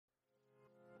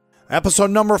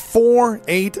Episode number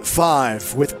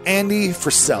 485 with Andy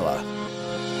Frisella.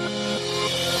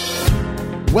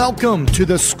 Welcome to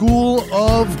the School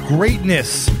of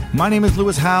Greatness. My name is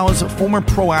Lewis Howes, former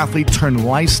pro athlete turned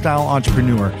lifestyle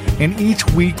entrepreneur, and each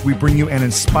week we bring you an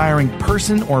inspiring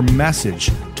person or message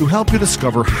to help you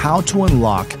discover how to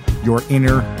unlock your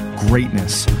inner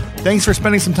greatness. Thanks for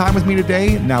spending some time with me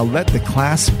today. Now let the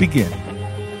class begin.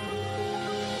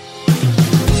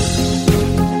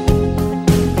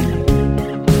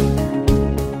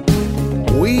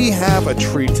 We have a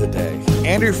treat today.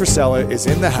 Andrew Frisella is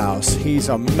in the house. He's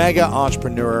a mega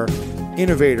entrepreneur,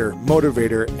 innovator,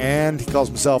 motivator, and he calls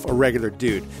himself a regular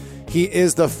dude. He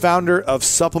is the founder of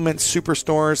Supplement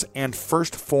Superstores and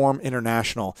First Form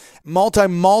International,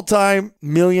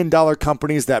 multi-million dollar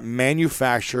companies that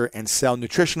manufacture and sell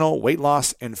nutritional, weight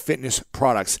loss, and fitness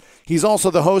products. He's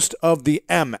also the host of the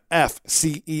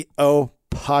MFCEO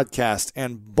podcast,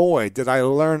 and boy, did I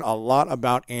learn a lot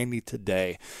about Andy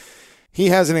today. He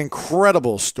has an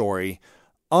incredible story,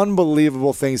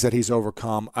 unbelievable things that he's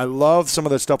overcome. I love some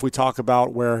of the stuff we talk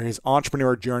about where his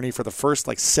entrepreneur journey for the first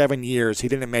 7 years, he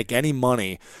didn't make any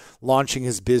money launching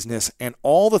his business, and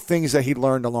all the things that he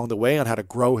learned along the way on how to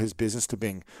grow his business to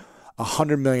being a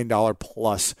 $100 million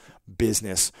plus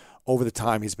business over the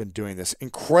time he's been doing this.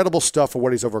 Incredible stuff for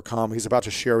what he's overcome. He's about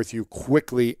to share with you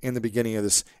quickly in the beginning of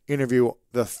this interview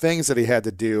the things that he had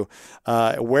to do,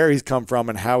 where he's come from,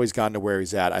 and how he's gotten to where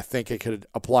he's at. I think it could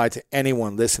apply to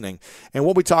anyone listening. And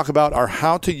what we talk about are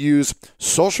how to use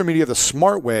social media the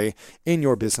smart way in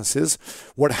your businesses,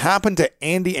 what happened to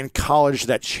Andy in college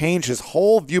that changed his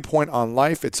whole viewpoint on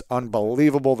life. It's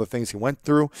unbelievable the things he went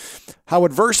through, how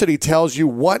adversity tells you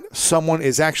what someone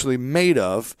is actually made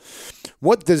of,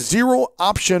 what the zero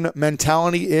option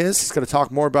mentality is. He's going to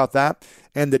talk more about that,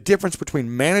 and the difference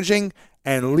between managing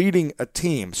and leading a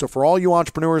team. So for all you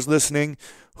entrepreneurs listening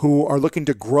who are looking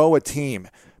to grow a team,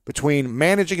 between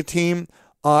managing a team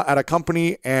at a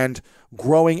company and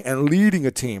growing and leading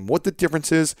a team, what the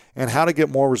difference is and how to get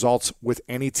more results with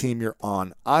any team you're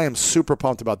on. I am super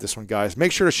pumped about this one, guys.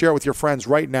 Make sure to share it with your friends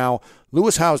right now,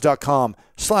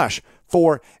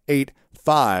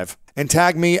 lewishowes.com/485. And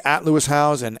tag me at Lewis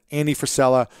Howes and Andy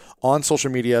Frisella on social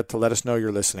media to let us know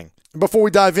you're listening. Before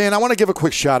we dive in, I want to give a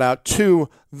quick shout out to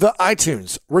the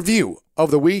iTunes review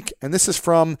of the week. And this is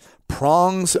from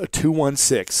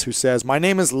Prongs216, who says, "My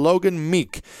name is Logan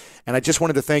Meek, and I just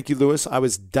wanted to thank you, Lewis. I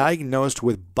was diagnosed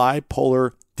with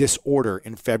bipolar disorder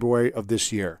in February of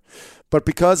this year. But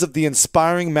because of the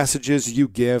inspiring messages you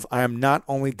give, I am not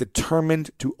only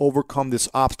determined to overcome this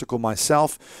obstacle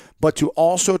myself, but to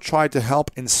also try to help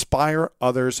inspire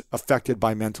others affected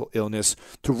by mental illness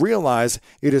to realize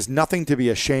it is nothing to be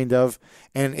ashamed of,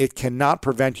 and it cannot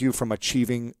prevent you from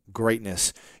achieving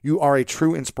greatness. You are a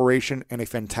true inspiration and a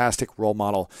fantastic role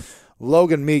model."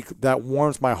 Logan Meek, that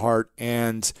warms my heart,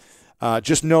 and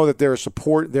just know that there is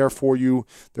support there for you.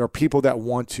 There are people that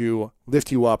want to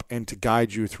lift you up and to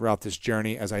guide you throughout this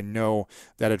journey, as I know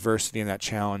that adversity and that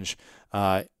challenge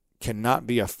cannot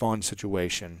be a fun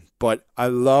situation. But I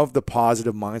love the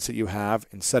positive mindset you have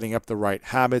in setting up the right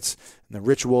habits and the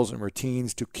rituals and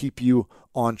routines to keep you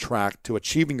on track to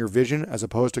achieving your vision as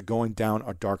opposed to going down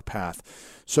a dark path.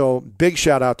 So big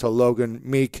shout out to Logan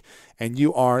Meek, and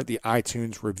you are the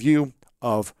iTunes review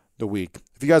of the week.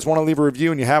 If you guys want to leave a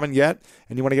review and you haven't yet,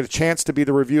 and you want to get a chance to be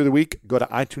the review of the week, go to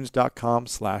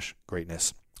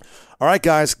itunes.com/greatness. All right,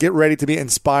 guys, get ready to be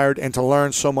inspired and to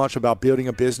learn so much about building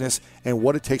a business and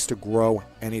what it takes to grow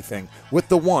anything with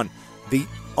the one, the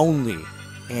only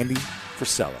Andy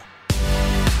Frisella.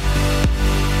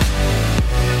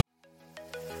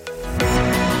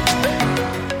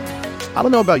 I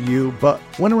don't know about you, but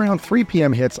when around 3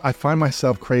 p.m. hits, I find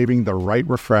myself craving the right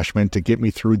refreshment to get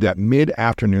me through that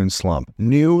mid-afternoon slump.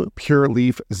 New Pure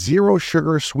Leaf Zero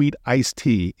Sugar Sweet Iced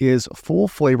Tea is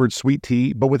full-flavored sweet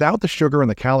tea, but without the sugar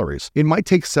and the calories. It might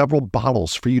take several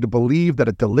bottles for you to believe that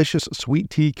a delicious sweet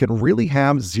tea can really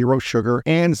have zero sugar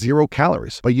and 0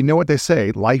 calories. But you know what they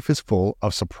say, life is full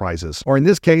of surprises. Or in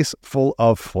this case, full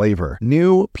of flavor.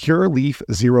 New Pure Leaf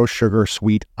Zero Sugar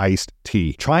Sweet Iced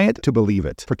Tea. Try it to believe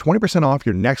it. For 20% off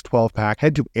your next 12-pack,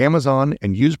 head to Amazon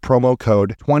and use promo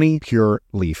code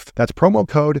 20PureLeaf. That's promo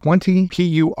code 20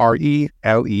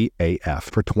 PURELEAF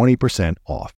for 20%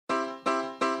 off.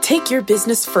 Take your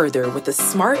business further with the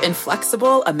smart and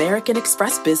flexible American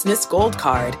Express Business Gold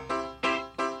Card.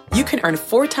 You can earn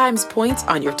 4 times points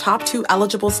on your top 2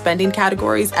 eligible spending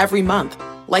categories every month,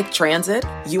 like transit,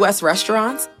 U.S.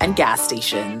 restaurants, and gas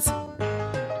stations.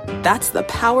 That's the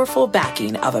powerful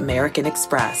backing of American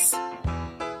Express.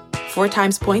 4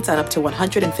 times points on up to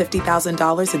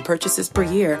 $150,000 in purchases per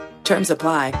year. Terms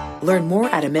apply. Learn more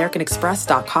at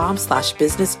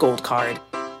americanexpress.com/business gold card.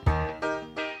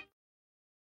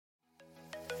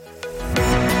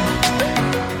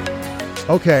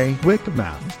 Okay, quick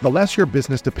math. The less your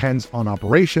business depends on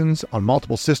operations, on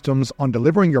multiple systems, on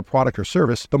delivering your product or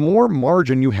service, the more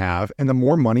margin you have and the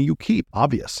more money you keep.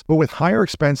 Obvious. But with higher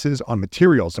expenses on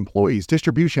materials, employees,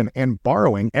 distribution, and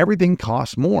borrowing, everything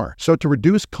costs more. So to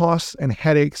reduce costs and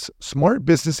headaches, smart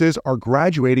businesses are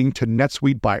graduating to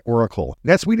NetSuite by Oracle.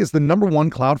 NetSuite is the #1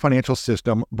 cloud financial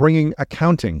system, bringing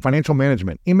accounting, financial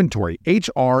management, inventory,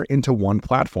 HR into one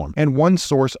platform and one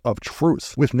source of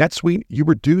truth. With NetSuite, you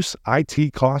reduce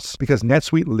IT costs because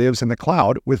NetSuite lives in the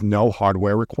cloud with no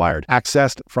hardware required,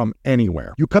 accessed from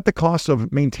anywhere. You cut the cost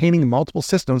of maintaining multiple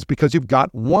systems because you've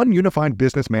got one unified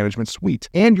business management suite,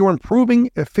 and you're improving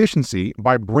efficiency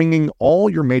by bringing all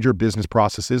your major business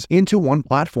processes into one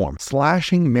platform,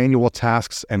 slashing manual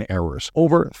tasks and errors.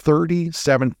 Over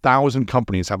 37,000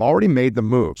 companies have already made the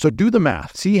move. So do the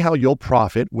math. See how you'll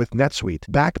profit with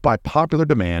NetSuite. Backed by popular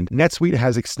demand, NetSuite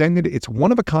has extended its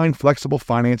one-of-a-kind flexible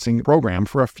financing program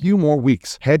for a few more weeks.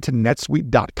 Head to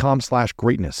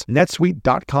netsuite.com/greatness.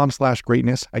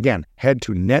 netsuite.com/greatness. Again, head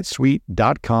to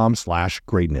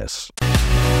netsuite.com/greatness.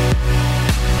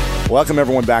 Welcome,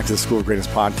 everyone, back to the School of Greatness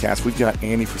podcast. We've got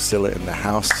Andy Frisella in the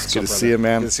house. Good to see you,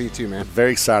 man. Good to see you, too, man.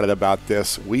 Very excited about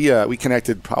this. We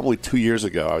connected probably 2 years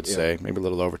ago, I would say, maybe a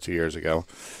little over 2 years ago.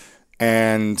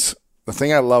 And the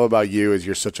thing I love about you is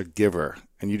you're such a giver.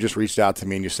 And you just reached out to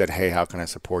me and you said, hey, how can I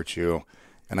support you?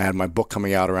 And I had my book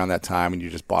coming out around that time, and you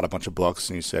just bought a bunch of books,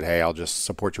 and you said, hey, I'll just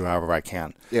support you however I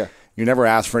can. Yeah. You never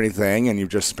asked for anything, and you've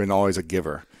just been always a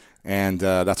giver. And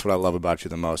that's what I love about you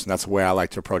the most. And that's the way I like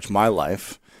to approach my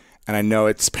life. And I know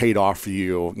it's paid off for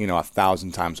you,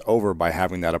 1,000 times over by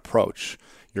having that approach.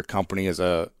 Your company is it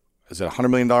a $100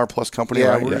 million plus company,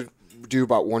 yeah, right? We're due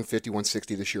about 150,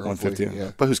 160 this year. 150,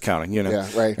 yeah. But who's counting, Yeah,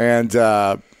 right. And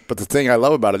but the thing I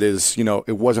love about it is,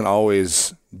 it wasn't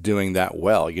always doing that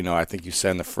well. I think you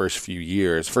said in the first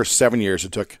 7 years,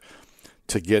 it took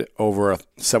to get over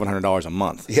 $700 a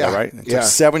month. Yeah, is that right? It took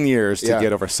 7 years to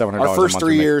get over $700 a month. Our first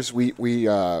 3 years,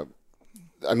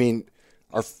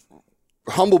 our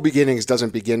humble beginnings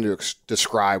doesn't begin to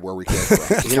describe where we came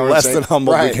from. Less than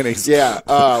humble beginnings. Yeah.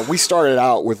 We started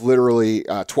out with literally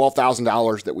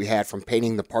 $12,000 that we had from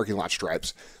painting the parking lot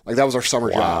stripes. Like, that was our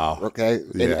summer job. Okay.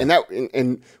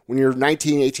 And when you're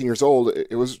 19, 18 years old,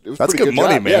 it was That's pretty good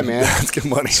money, job. man. Yeah, man. That's good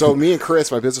money. So me and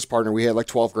Chris, my business partner, we had like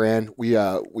 12 grand. We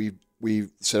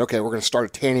said, okay, we're going to start a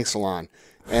tanning salon.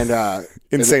 And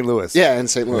in St. Louis. Yeah, in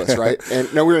St. Louis, right?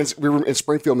 And no, we were in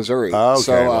Springfield, Missouri. Oh, okay,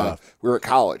 so wow. we were at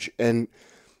college, and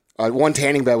one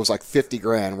tanning bed was like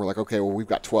 $50,000. We're like, okay, well, we've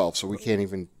got 12, so we can't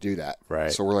even do that.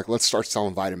 Right. So we're like, let's start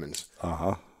selling vitamins.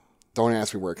 Don't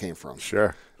ask me where it came from.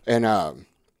 Sure. And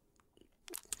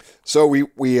so we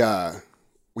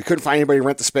couldn't find anybody to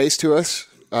rent the space to us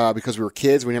because we were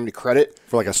kids. We didn't have any credit.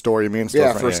 For like a store, you mean?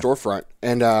 Yeah, for a storefront.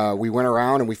 And we went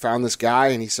around and we found this guy,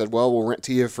 and he said, well, we'll rent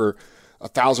to you for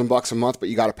 $1,000 a month, but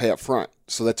you got to pay up front.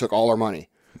 So that took all our money.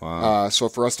 Wow. So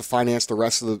for us to finance the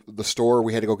rest of the store,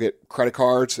 we had to go get credit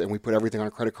cards, and we put everything on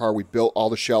a credit card. We built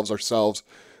all the shelves ourselves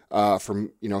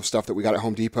from stuff that we got at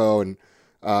Home Depot, and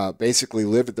basically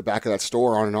lived at the back of that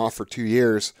store on and off for 2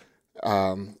 years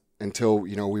until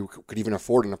we could even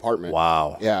afford an apartment.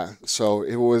 Wow. Yeah. So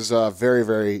it was very,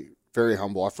 very, very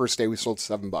humble. Our first day we sold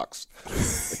 $7.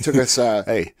 It took us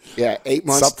 8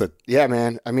 months. Something. Yeah,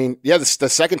 man. I mean, the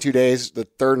second 2 days, the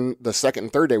second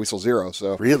and third day we sold 0.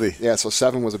 So really, yeah. So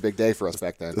 7 was a big day for us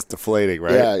back then. It's deflating,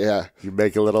 right? Yeah. You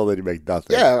make a little, then you make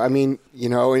nothing. Yeah, I mean,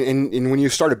 and when you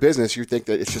start a business, you think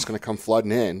that it's just going to come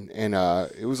flooding in, and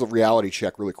it was a reality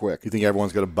check really quick. You think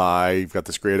everyone's going to buy? You've got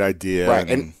this great idea, right?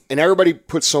 And everybody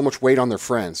puts so much weight on their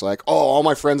friends, like, oh, all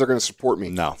my friends are going to support me.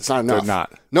 No, it's not enough. They're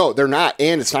not. No, they're not,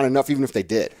 and it's not enough even if they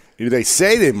did. They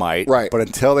say they might, right? But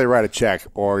until they write a check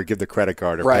or give the credit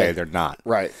card or pay, they're not.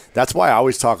 Right. That's why I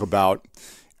always talk about,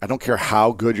 I don't care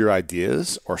how good your idea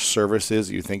is or service is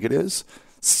that you think it is,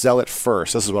 sell it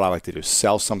first. This is what I like to do.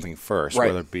 Sell something first,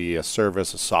 whether it be a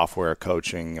service, a software,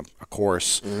 coaching, a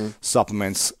course,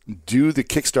 supplements. Do the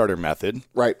Kickstarter method.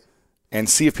 Right. And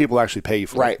see if people actually pay you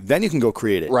for it. Then you can go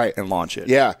create it and launch it.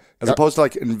 Yeah. As opposed to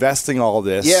like investing all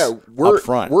this we're, up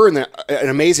front. We're in an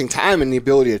amazing time in the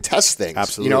ability to test things.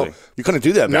 Absolutely. You couldn't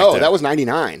do that back then. That was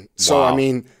 99. So, I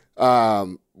mean,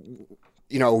 it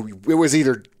was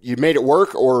either you made it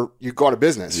work or you go out of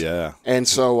business. Yeah. And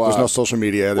so there's no social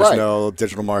media. There's no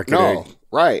digital marketing. No.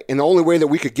 Right. And the only way that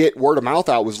we could get word of mouth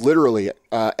out was literally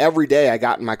every day I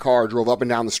got in my car, drove up and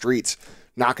down the streets,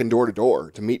 knocking door to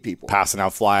door to meet people, passing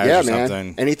out flyers yeah, or man,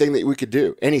 something. anything that we could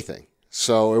do, anything.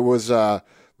 So it was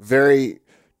very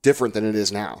different than it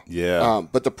is now. Yeah.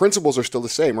 But the principles are still the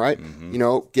same, right? You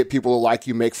know, get people to like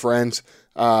you, make friends,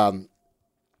 you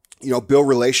know, build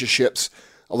relationships.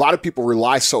 A lot of people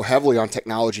rely so heavily on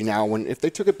technology now when if they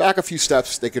took it back a few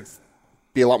steps, they could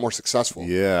be a lot more successful.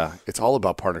 Yeah. It's all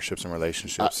about partnerships and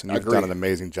relationships. And you've agree. done an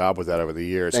amazing job with that over the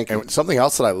years. Thank you. And something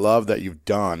else that I love that you've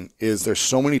done is there's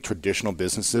so many traditional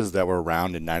businesses that were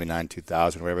around in 99,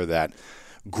 2000, whatever, that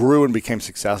grew and became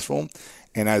successful.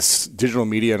 And as digital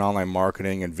media and online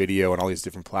marketing and video and all these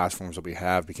different platforms that we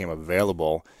have became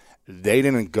available, they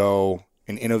didn't go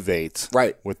and innovate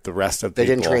right. with the rest of They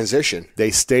people. didn't transition.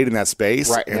 They stayed in that space,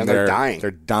 right. and they're dying.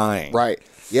 They're dying. Right.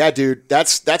 Yeah, dude.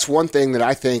 That's one thing that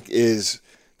I think is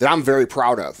that I'm very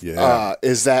proud of. Yeah.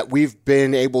 Is that we've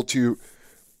been able to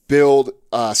build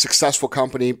a successful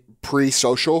company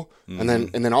pre-social, and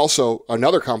then also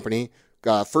another company,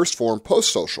 First Form,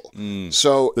 post-social.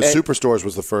 So The superstores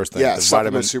was the first thing. yeah, the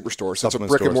supplement superstore. So it's a supplement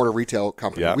brick and stores. mortar retail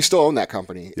company. Yeah. We still own that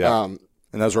company. Yeah.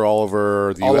 And those are all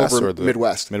over the all U.S. over or the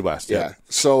Midwest. Midwest, Yeah.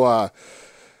 So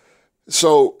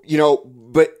you know,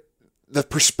 but the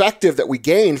perspective that we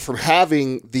gained from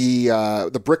having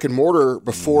the brick and mortar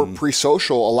before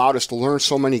pre-social allowed us to learn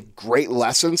so many great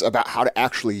lessons about how to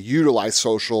actually utilize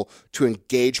social to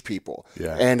engage people.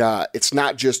 Yeah. And it's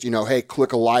not just, you know, hey,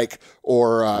 click a like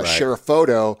or share a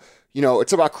photo. You know,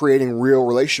 it's about creating real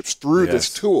relationships through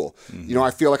this tool. You know,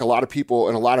 I feel like a lot of people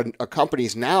and a lot of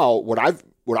companies now, what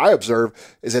I observe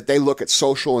is that they look at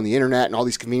social and the internet and all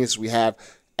these conveniences we have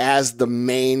as the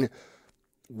main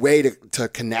way to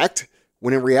connect,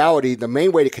 when in reality, the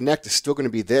main way to connect is still going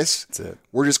to be this. That's it.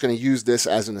 We're just going to use this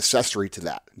as an accessory to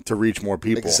that. To reach more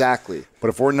people. Exactly. But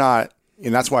if we're not,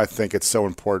 and that's why I think it's so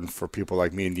important for people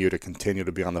like me and you to continue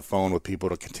to be on the phone with people,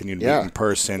 to continue to meet in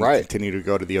person, continue to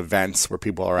go to the events where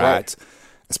people are at,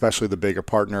 especially the bigger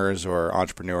partners or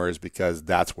entrepreneurs, because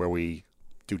that's where we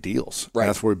do deals. Right. And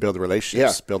that's where we build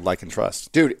relationships, build like and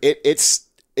trust. Dude,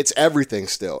 it's everything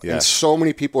still. Yeah. And so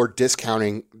many people are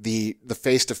discounting the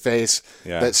face-to-face,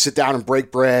 that sit down and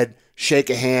break bread,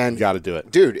 shake a hand. You got to do it.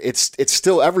 Dude, it's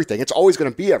still everything. It's always going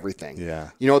to be everything.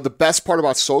 Yeah. You know, the best part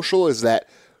about social is that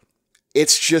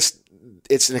it's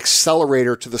an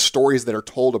accelerator to the stories that are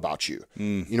told about you.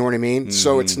 You know what I mean?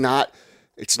 So it's not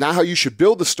how you should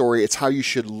build the story. It's how you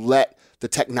should let the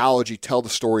technology tell the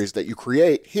stories that you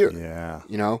create here. Yeah.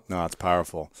 You know? No, it's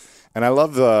powerful. And I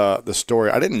love the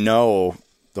story. I didn't know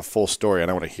the full story,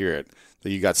 and I want to hear it, that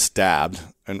you got stabbed.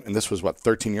 And this was, what,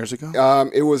 13 years ago?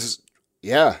 It was,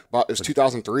 it was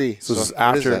 2003. So this is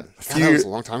what is after that? That was a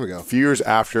long time ago. A few years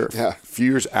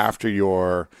after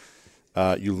your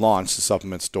you launched the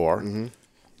supplement store.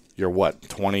 You're what,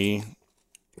 23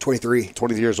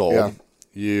 years old. Yeah.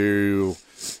 You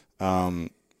are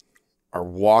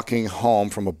walking home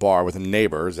from a bar with a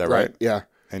neighbor, is that right? Yeah.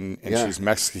 And she's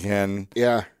Mexican.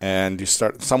 Yeah. And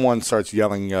someone starts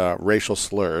yelling racial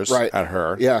slurs at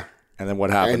her. Yeah. And then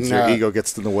what happens? And, Your ego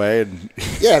gets in the way. And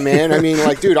yeah, man. I mean,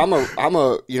 like, dude, I'm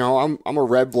a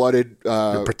red-blooded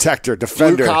protector,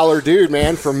 defender, blue-collar dude,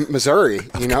 man, from Missouri.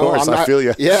 You know, course, I feel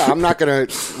you. Yeah, I'm not gonna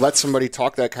let somebody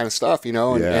talk that kind of stuff. You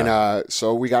know, and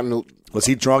so we got into. Was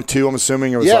he drunk too? I'm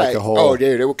assuming it was like a whole. Oh,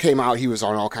 dude, it came out he was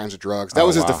on all kinds of drugs. That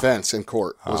was his defense in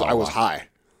court. I was high.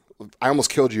 I almost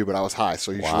killed you, but I was high,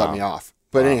 so you should let me off.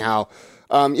 But anyhow,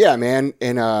 yeah, man,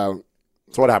 and.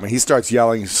 So what happened? He starts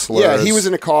yelling slurs. Yeah, he was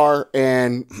in a car,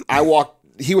 and I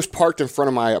walked. He was parked in front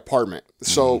of my apartment.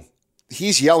 So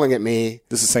he's yelling at me.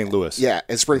 This is St. Louis. Yeah,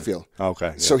 in Springfield. Okay.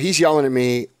 Yeah. So he's yelling at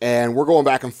me, and we're going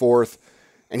back and forth,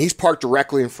 and he's parked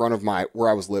directly in front of where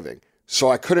I was living.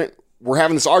 So I couldn't. We're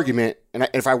having this argument, and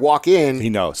if I walk in, he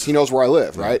knows where I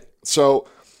live, right? So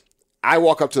I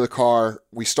walk up to the car.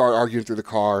 We start arguing through the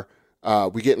car.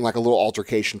 We get in like a little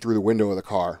altercation through the window of the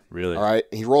car. Really? All right.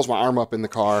 And he rolls my arm up in the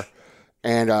car.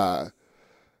 And I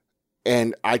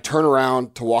turn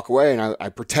around to walk away, and I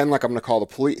pretend like I'm going to call the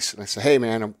police. And I say, "Hey,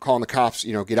 man, I'm calling the cops.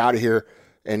 You know, get out of here."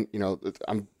 And you know,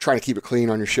 I'm trying to keep it clean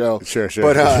on your show. Sure.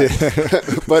 But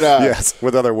yes,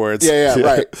 with other words. Yeah,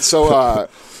 right. So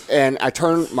and I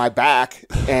turn my back,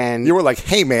 and you were like,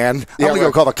 "Hey, man, I'm going to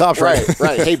go call the cops." Right.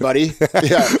 Hey, buddy.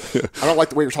 Yeah, I don't like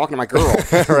the way you're talking to my girl.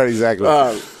 Right. Exactly.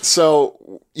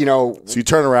 So you know, so you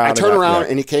turn around. I turn around,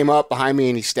 and he came up behind me,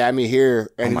 and he stabbed me here,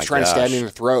 and he was trying to stab me in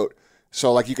the throat.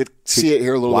 So like you could see it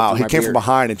here a little. Wow, bit he came from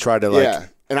behind and tried to like. Yeah,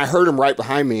 and I heard him right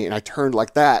behind me, and I turned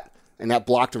like that, and that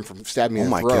blocked him from stabbing me in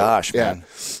the throat. Oh my gosh, man!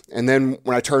 And then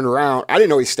when I turned around, I didn't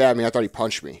know he stabbed me. I thought he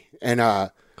punched me, and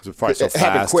because it was probably so fast.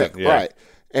 happened quick, right?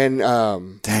 And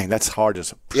dang, that's hard.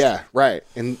 Just yeah, right.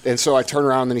 And so I turned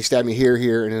around, and then he stabbed me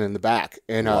here, and then in the back.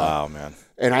 And wow, man.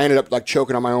 And I ended up like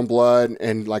choking on my own blood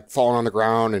and like falling on the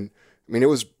ground. And I mean, it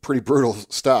was pretty brutal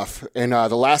stuff. And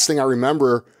the last thing I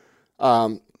remember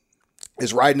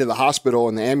is riding to the hospital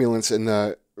in the ambulance,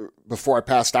 and before I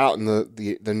passed out, and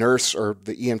the nurse or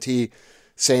the EMT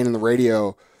saying in the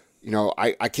radio, you know,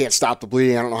 I can't stop the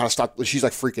bleeding. I don't know how to stop. She's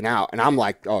like freaking out, and I'm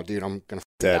like, oh, dude, I'm gonna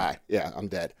die. Yeah, I'm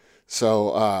dead.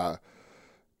 So,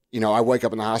 you know, I wake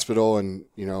up in the hospital, and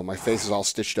you know, my face is all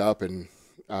stitched up, and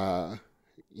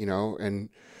you know, and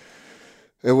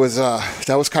it was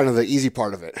that was kind of the easy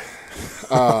part of it.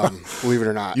 Believe it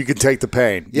or not, you could take the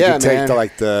pain. Yeah, you could man.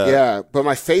 take yeah, but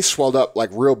my face swelled up like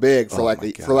real big for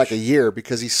like a year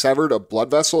because he severed a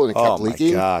blood vessel and it kept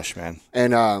leaking. Oh my gosh, man!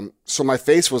 And so my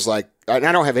face was like, and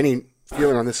I don't have any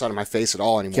feeling on this side of my face at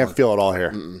all anymore. Can't feel it all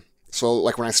here. So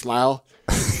like when I smile,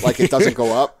 like it doesn't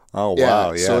go up. Oh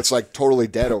wow, yeah. So it's like totally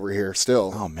dead over here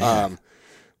still. Oh man.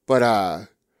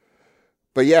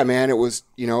 But yeah, man, it was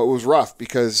rough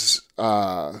because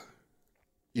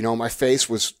you know, my face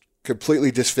was completely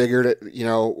disfigured. You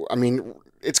know, I mean,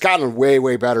 it's gotten way,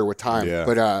 way better with time. Yeah.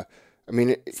 But I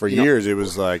mean, for years it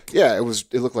was like, yeah, it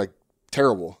looked like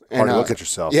terrible. Hard to look at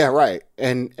yourself. Yeah, right.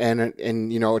 And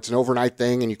you know, it's an overnight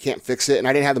thing, and you can't fix it. And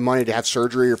I didn't have the money to have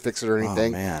surgery or fix it or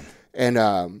anything. Oh man.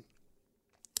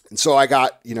 And so I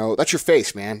got, you know, that's your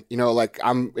face, man. You know, like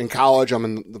I'm in college, I'm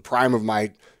in the prime of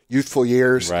my youthful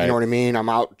years. Right. You know what I mean? I'm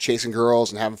out chasing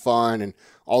girls and having fun, and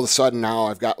all of a sudden now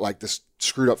I've got like this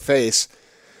screwed up face.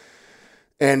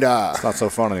 And it's not so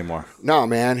fun anymore. No,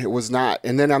 man, it was not.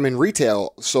 And then I'm in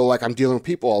retail, so like I'm dealing with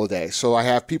people all the day. So I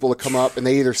have people that come up, and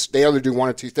they either do one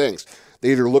of two things.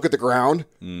 They either look at the ground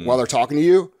while they're talking to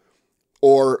you,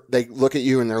 or they look at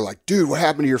you and they're like, "Dude, what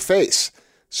happened to your face?"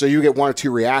 So you get one or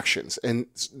two reactions, and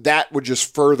that would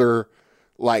just further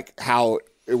like how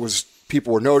it was.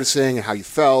 People were noticing and how you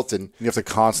felt, and you have to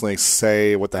constantly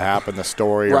say what happened, the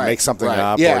story, or right, make something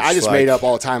up. Yeah, I just made up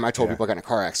all the time. I told people I got in a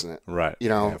car accident. Right. You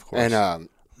know, yeah, of course. And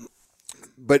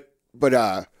but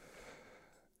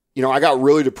you know, I got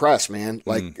really depressed, man.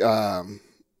 Like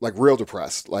real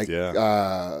depressed, like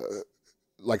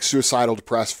suicidal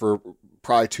depressed for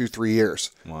probably 2-3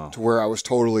 years. Wow. To where I was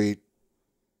totally,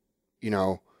 you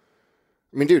know,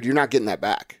 I mean, dude, you're not getting that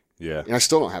back. Yeah. And I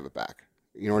still don't have it back.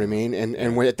 You know what I mean?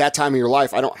 And when at that time of your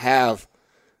life,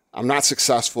 I'm not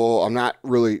successful. I'm not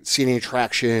really seeing any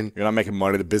traction. You're not making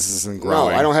money. The business isn't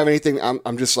growing. No, I don't have anything.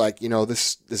 I'm just like, you know,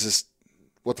 this is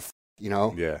what the you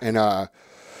know? Yeah. And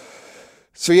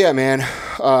so yeah, man.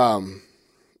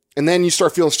 And then you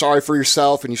start feeling sorry for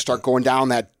yourself, and you start going down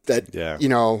that you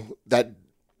know,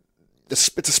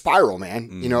 it's a spiral, man.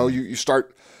 You know, you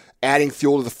start adding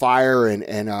fuel to the fire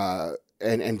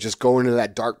and just going into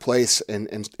that dark place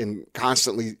and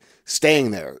constantly staying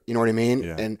there. You know what I mean?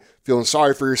 Yeah. And feeling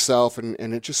sorry for yourself, and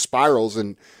it just spirals,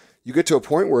 and you get to a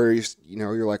point where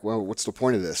you're like, well, what's the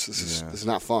point of this? This is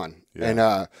not fun.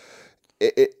 Yeah.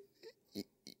 And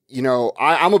you know,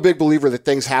 I'm a big believer that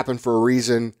things happen for a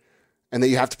reason, and that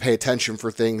you have to pay attention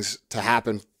for things to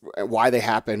happen, why they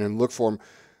happen, and look for them.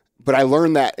 But I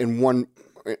learned that in one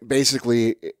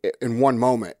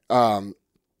moment. I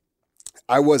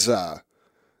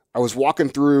was walking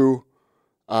through,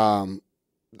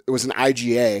 it was an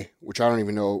IGA, which I don't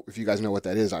even know if you guys know what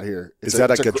that is out here. Is that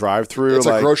like a drive-through? It's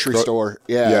a grocery store.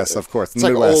 Yeah. Yes, of course. It's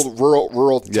like an old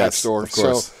rural type store. Of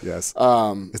course. So, yes.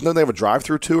 Isn't they have a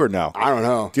drive-through too, or no? I don't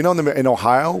know. Do you know in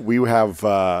Ohio we have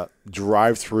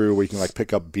drive-through where you can like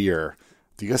pick up beer?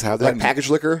 Do you guys have that? Like packaged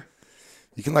liquor?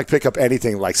 You can like pick up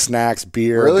anything like snacks,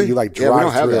 beer. Really? You like drive yeah, we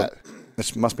don't have through. that.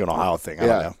 This must be an Ohio thing. I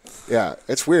don't know. Yeah,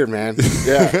 it's weird, man.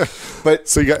 Yeah, but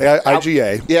so you got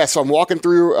IGA. Yeah, so I'm walking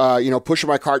through, pushing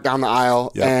my cart down the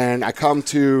aisle, and I come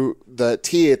to the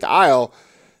T at the aisle,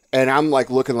 and I'm like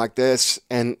looking like this,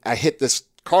 and I hit this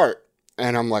cart,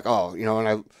 and I'm like, oh, you know, and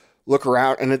I look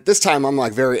around, and at this time I'm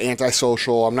like very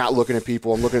antisocial. I'm not looking at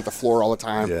people. I'm looking at the floor all the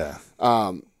time. Yeah.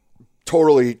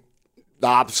 Totally the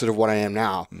opposite of what I am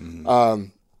now.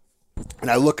 And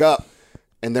I look up,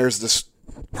 and there's this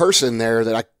person there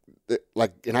that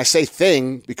and I say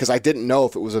thing because I didn't know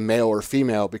if it was a male or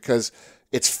female because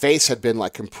its face had been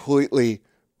like completely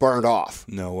burned off.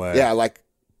 No way. Yeah, like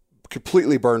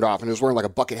completely burned off, and it was wearing like a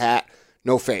bucket hat,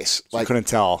 no face. So like you couldn't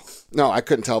tell. No, I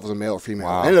couldn't tell if it was a male or female.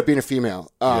 Wow. It ended up being a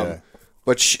female.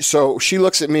 But she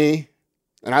looks at me,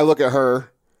 and I look at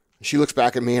her. And she looks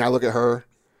back at me, and I look at her,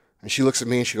 and she looks at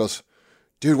me, and she goes,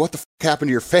 "Dude, what the f*** happened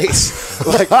to your face?"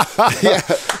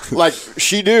 like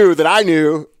she knew that I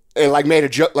knew, and like made a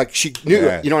joke, like she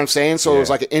knew, you know what I'm saying? So it was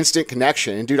like an instant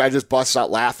connection. And dude, I just busted out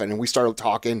laughing, and we started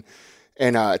talking,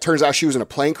 And it turns out she was in a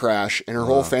plane crash, and her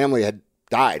whole family had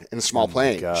died in a small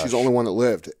plane. She's the only one that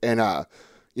lived. And,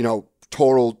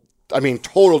 total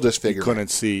disfigurement. You couldn't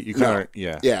see. You couldn't,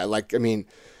 yeah. Yeah,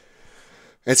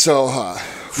 and so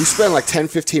we spent like 10,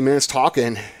 15 minutes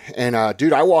talking. And,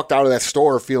 dude, I walked out of that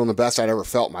store feeling the best I'd ever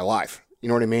felt in my life. You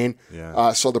know what I mean?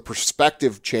 Yeah. So the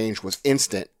perspective change was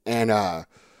instant. And, I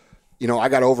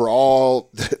got over all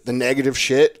the negative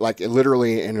shit, like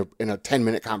literally in a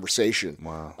 10-minute conversation.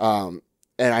 Wow.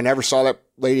 And I never saw that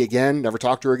lady again, never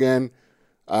talked to her again.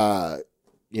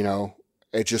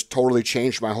 It just totally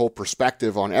changed my whole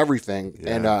perspective on everything.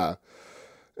 Yeah. And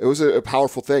it was a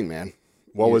powerful thing, man.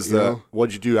 What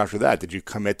did you do after that? Did you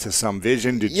commit to some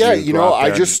vision?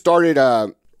 I just started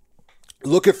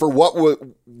looking for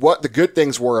what the good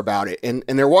things were about it. And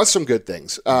there was some good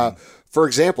things. For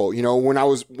example,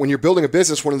 when you're building a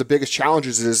business, one of the biggest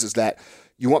challenges is that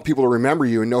you want people to remember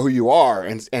you and know who you are,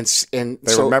 and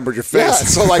they remembered your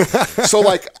face. Yeah, so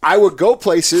I would go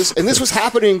places, and this was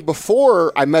happening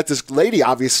before I met this lady,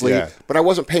 obviously, but I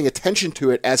wasn't paying attention to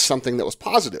it as something that was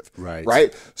positive.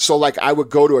 Right. So like I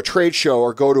would go to a trade show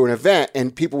or go to an event,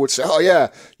 and people would say, "Oh yeah,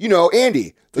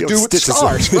 Andy, the dude with the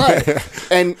scars," right?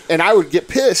 and I would get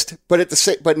pissed,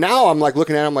 but now I'm like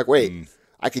looking at it, I'm like, wait.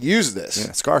 I could use this.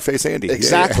 Yeah, Scarface Andy.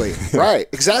 Exactly. Yeah. Right.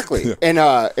 Exactly.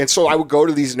 Yeah. And so I would go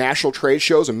to these national trade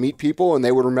shows and meet people, and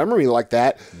they would remember me like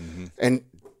that. Mm-hmm. And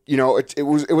it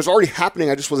was already happening.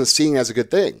 I just wasn't seeing it as a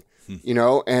good thing.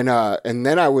 And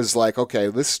then I was like, okay,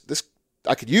 this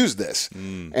I could use this.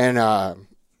 And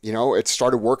it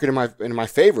started working in my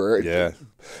favor.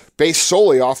 Based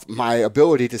solely off my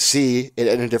ability to see it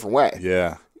in a different way.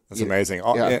 Yeah. That's amazing.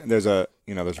 There's a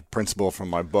principle from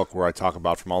my book where I talk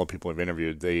about from all the people I've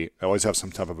interviewed, they always have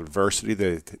some type of adversity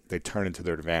that they turn into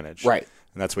their advantage. Right.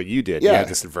 And that's what you did. Yeah. You had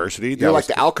this adversity. You're like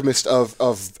the alchemist of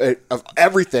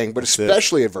everything, but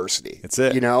especially adversity. That's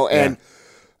it. And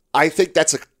I think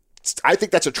that's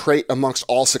a trait amongst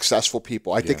all successful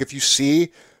people. I think if you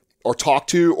see or talk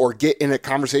to or get in a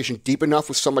conversation deep enough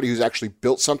with somebody who's actually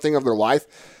built something of their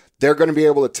life, they're going to be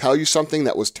able to tell you something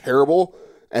that was terrible,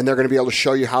 and they're going to be able to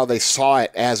show you how they saw it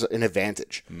as an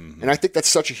advantage. Mm-hmm. And I think that's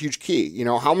such a huge key.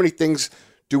 How many things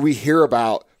do we hear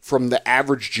about from the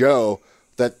average Joe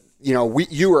that,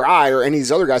 you or I or any of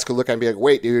these other guys could look at and be like,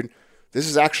 wait, dude, this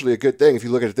is actually a good thing if you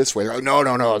look at it this way. They're like,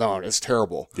 no, it's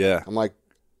terrible. Yeah. I'm like,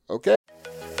 okay.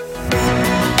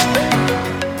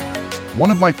 One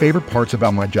of my favorite parts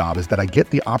about my job is that I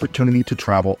get the opportunity to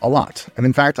travel a lot. And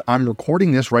in fact, I'm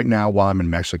recording this right now while I'm in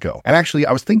Mexico. And actually,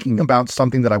 I was thinking about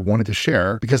something that I wanted to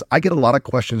share because I get a lot of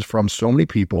questions from so many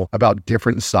people about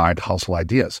different side hustle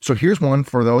ideas. So here's one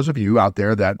for those of you out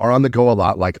there that are on the go a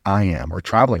lot like I am or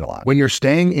traveling a lot. When you're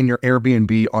staying in your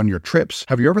Airbnb on your trips,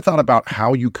 have you ever thought about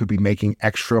how you could be making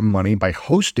extra money by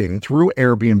hosting through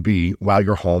Airbnb while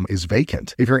your home is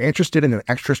vacant? If you're interested in an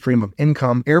extra stream of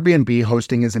income, Airbnb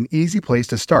hosting is an easy place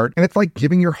to start, and it's like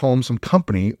giving your home some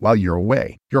company while you're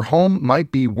away. Your home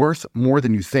might be worth more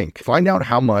than you think. Find out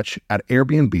how much at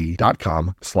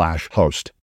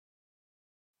airbnb.com/host.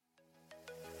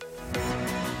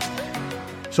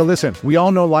 So listen, we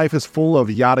all know life is full of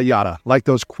yada yada, like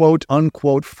those quote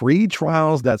unquote free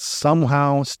trials that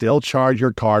somehow still charge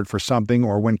your card for something,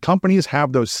 or when companies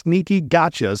have those sneaky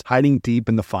gotchas hiding deep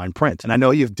in the fine print. And I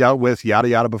know you've dealt with yada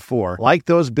yada before, like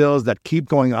those bills that keep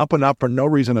going up and up for no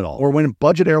reason at all, or when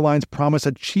budget airlines promise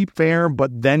a cheap fare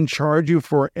but then charge you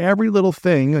for every little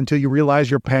thing until you realize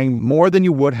you're paying more than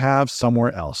you would have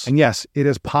somewhere else. And yes, it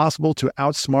is possible to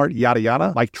outsmart yada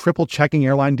yada, like triple checking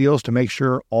airline deals to make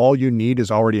sure all you need is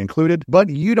already included, but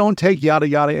you don't take yada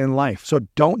yada in life. So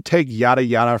don't take yada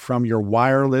yada from your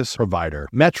wireless provider.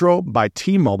 Metro by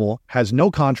T-Mobile has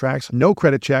no contracts, no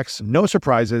credit checks, no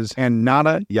surprises, and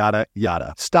nada yada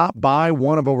yada. Stop by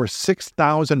one of over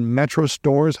 6,000 Metro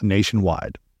stores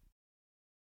nationwide.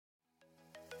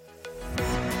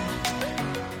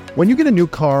 When you get a new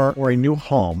car or a new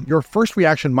home, your first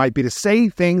reaction might be to say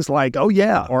things like, oh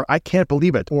yeah, or I can't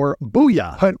believe it, or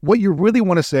booyah. But what you really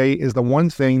want to say is the one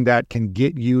thing that can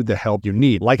get you the help you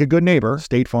need. Like a good neighbor,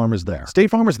 State Farm is there.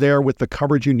 State Farm is there with the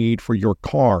coverage you need for your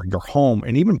car, your home,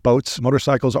 and even boats,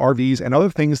 motorcycles, RVs, and other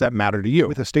things that matter to you.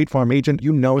 With a State Farm agent,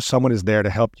 you know someone is there to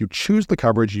help you choose the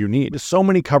coverage you need. With so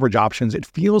many coverage options, it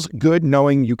feels good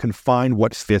knowing you can find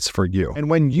what fits for you. And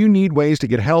when you need ways to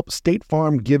get help, State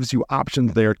Farm gives you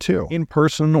options there too, in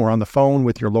person or on the phone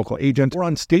with your local agent or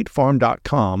on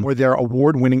statefarm.com, where their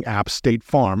award-winning app State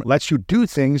Farm lets you do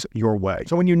things your way.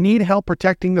 So when you need help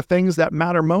protecting the things that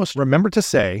matter most, remember to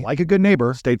say, like a good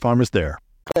neighbor, State Farm is there.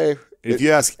 If you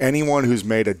ask anyone who's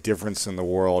made a difference in the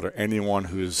world, or anyone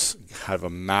who's had a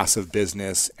massive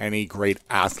business, any great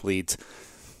athlete,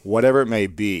 whatever it may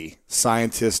be,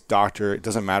 scientist, doctor, it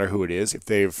doesn't matter who it is. If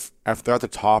they're at the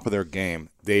top of their game,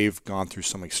 they've gone through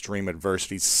some extreme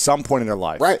adversity some point in their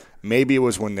life. Right. Maybe it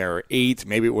was when they were 8.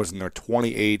 Maybe it was when they're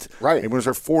 28. Right. Maybe it was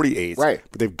when they're 48. Right.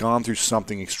 But they've gone through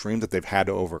something extreme that they've had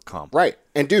to overcome. Right.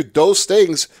 And, dude, those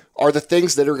things are the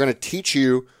things that are going to teach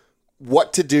you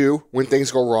what to do when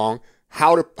things go wrong,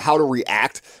 how to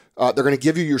react. They're going to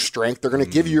give you your strength. They're going to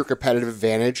give you your competitive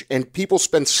advantage. And people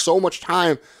spend so much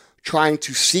time trying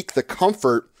to seek the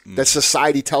comfort that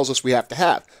society tells us we have to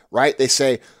have, right? They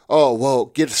say, oh, well,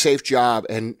 get a safe job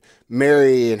and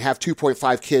marry and have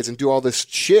 2.5 kids and do all this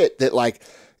shit that like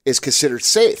is considered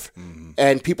safe.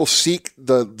 And people seek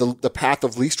the path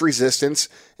of least resistance.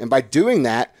 And by doing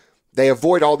that, they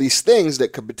avoid all these things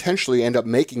that could potentially end up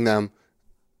making them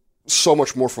so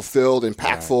much more fulfilled,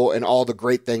 impactful, and all the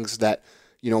great things that,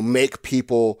 make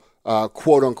people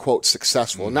quote unquote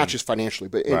successful, and not just financially,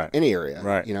 but in any area.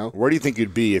 Right. Where do you think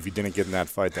you'd be if you didn't get in that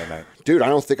fight that night? Dude, I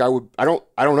don't think I would. I don't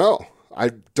know.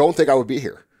 I don't think I would be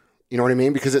here. You know what I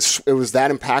mean? Because it was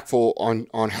that impactful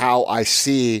on how I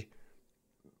see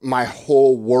my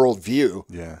whole worldview.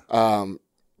 Yeah.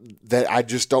 That I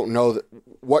just don't know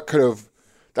what could have.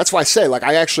 That's why I say, like,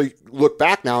 I actually look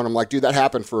back now and I'm like, dude, that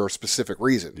happened for a specific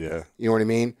reason. Yeah. You know what I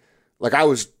mean? Like I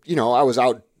was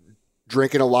out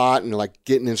drinking a lot and like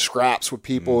getting in scraps with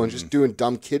people and just doing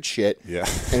dumb kid shit. Yeah.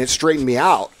 And it straightened me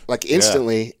out like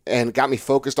instantly and got me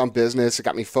focused on business. It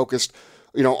got me focused,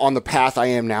 on the path I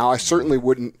am now. I certainly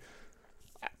wouldn't,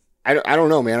 I don't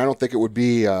know, man. I don't think it would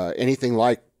be anything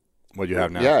like what you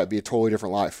have now. Yeah. It'd be a totally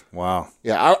different life. Wow.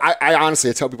 Yeah. I honestly,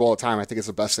 I tell people all the time, I think it's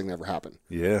the best thing that ever happened.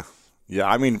 Yeah. Yeah.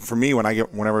 I mean, for me,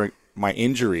 whenever my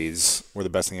injuries were the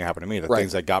best thing that happened to me, the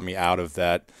things that got me out of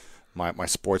that, my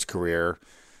sports career,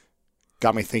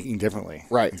 got me thinking differently.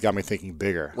 Right. It got me thinking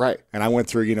bigger. Right. And I went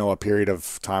through, a period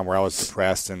of time where I was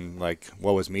depressed and like,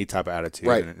 what was me type of attitude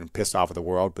and pissed off at the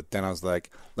world. But then I was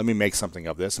like, let me make something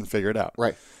of this and figure it out.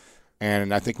 Right.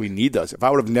 And I think we need those. If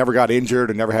I would have never got injured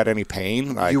and never had any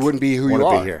pain, like, you wouldn't be who you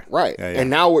are. Be here. Right. Yeah, yeah. And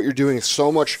now what you're doing is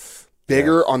so much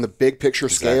bigger on the big picture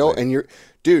scale. And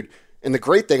dude, and the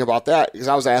great thing about that, because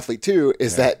I was an athlete too,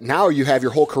 is that now you have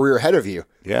your whole career ahead of you.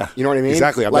 Yeah. You know what I mean?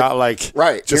 Exactly. I'm not like just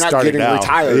you're not starting getting out.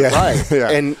 retired. Yeah. Right.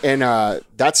 Yeah. And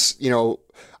that's,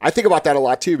 I think about that a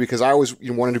lot too, because I always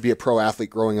wanted to be a pro athlete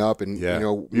growing up. And,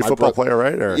 you a football player,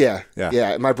 right? Or? Yeah.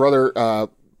 Yeah. And my brother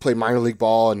played minor league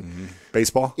ball and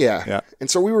baseball. Yeah.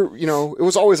 And so we were, it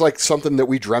was always like something that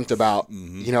we dreamt about,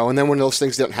 and then when those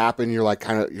things didn't happen,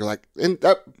 and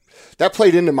that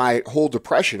played into my whole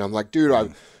depression. I'm like, dude,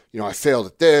 I failed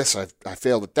at this. I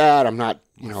failed at that. I'm not,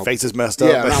 face is messed up.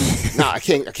 Yeah, I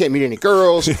can't meet any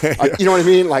girls. You know what I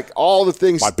mean? Like all the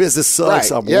things. My business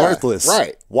sucks. I'm worthless.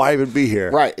 Right. Why even be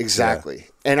here? Right. Exactly.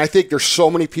 Yeah. And I think there's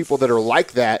so many people that are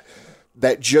like that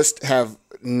just have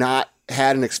not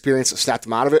had an experience that snapped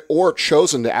them out of it, or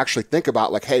chosen to actually think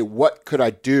about like, hey, what could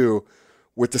I do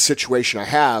with the situation I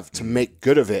have to make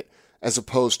good of it, as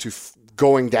opposed to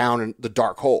going down in the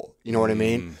dark hole. You know what I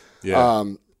mean? Yeah.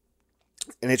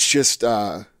 And it's just,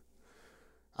 I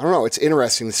don't know. It's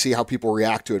interesting to see how people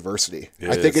react to adversity.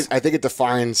 I think it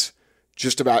defines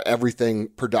just about everything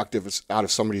productive out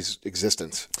of somebody's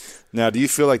existence. Now, do you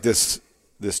feel like this,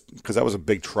 because that was a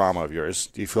big trauma of yours,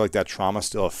 do you feel like that trauma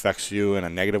still affects you in a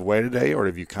negative way today, or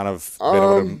have you kind of been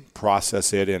able to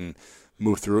process it and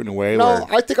move through it in a way? No,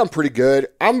 I think I'm pretty good.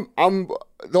 I'm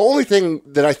the only thing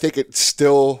that I think it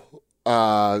still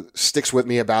sticks with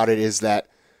me about it is that,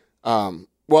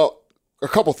 a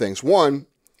couple things. One,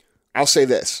 I'll say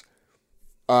this.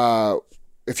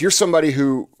 If you're somebody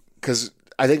who, because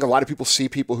I think a lot of people see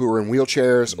people who are in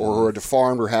wheelchairs or who are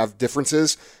deformed or have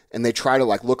differences, and they try to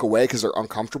like look away because they're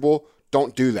uncomfortable.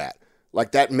 Don't do that.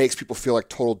 Like that makes people feel like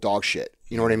total dog shit.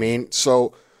 You know what I mean?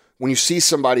 So when you see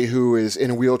somebody who is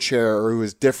in a wheelchair or who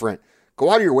is different, go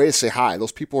out of your way to say hi.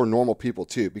 Those people are normal people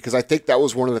too, because I think that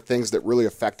was one of the things that really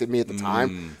affected me at the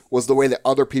time, was the way that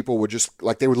other people would just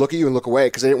like, they would look at you and look away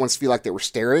because they didn't want to feel like they were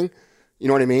staring. You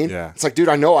know what I mean? Yeah. It's like, dude,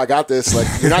 I know I got this. Like,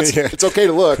 you're not. It's okay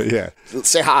to look. Yeah.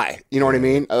 Say hi. You know what I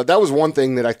mean? That was one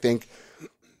thing that I think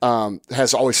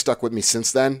has always stuck with me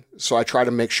since then. So I try to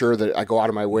make sure that I go out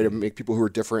of my way to make people who are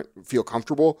different feel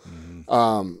comfortable. And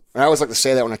I always like to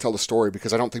say that when I tell the story,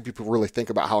 because I don't think people really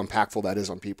think about how impactful that is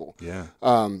on people. Yeah.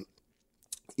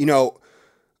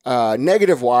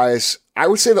 Negative wise, I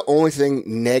would say the only thing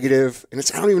negative, and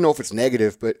I don't even know if it's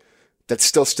negative, but that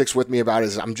still sticks with me about it,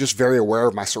 is I'm just very aware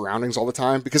of my surroundings all the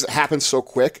time, because it happens so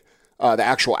quick, the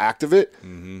actual act of it,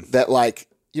 that like,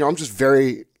 I'm just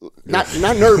very not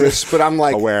nervous, but I'm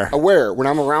like aware. When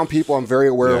I'm around people, I'm very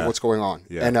aware of what's going on.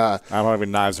 Yeah. And I don't have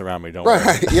any knives around me. Don't worry.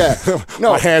 Right. Yeah.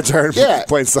 No. My hands are in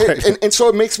plain sight. And so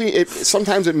it makes me.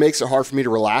 Sometimes it makes it hard for me to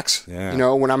relax. Yeah. You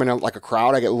know, when I'm in a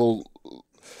crowd, I get a little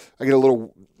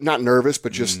not nervous,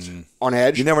 but just on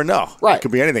edge. You never know. Right. It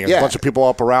could be anything. There's a bunch of people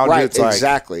up around you. It's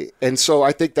exactly. And so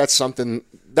I think that's something.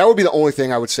 That would be the only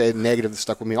thing I would say negative that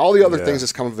stuck with me. All the other things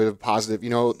that's come of it positive.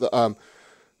 You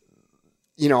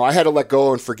know, I had to let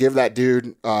go and forgive that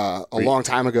dude a long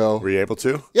time ago. Were you able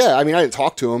to? Yeah, I mean, I didn't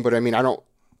talk to him, but I mean, I don't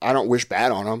wish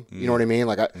bad on him. You know what I mean?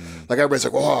 Like everybody's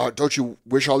like, "Oh, don't you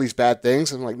wish all these bad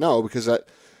things?" And I'm like, no, because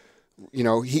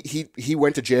he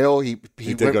went to jail. He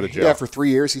did go to jail. Yeah, for 3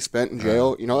 years he spent in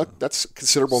jail. You know, that's a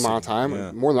considerable amount of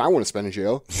time, more than I want to spend in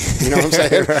jail. You know what I'm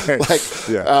saying?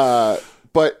 Right.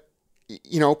 But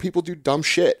you know, people do dumb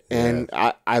shit, and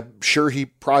I'm sure he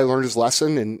probably learned his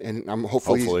lesson, and I'm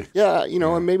hopefully.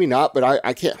 And maybe not, but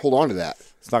I can't hold on to that.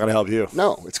 It's not going to help you.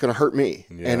 No, it's going to hurt me.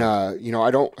 Yeah. And,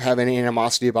 I don't have any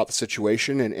animosity about the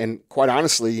situation. And quite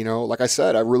honestly, like I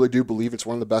said, I really do believe it's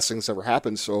one of the best things that ever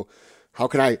happened. So how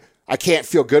can I can't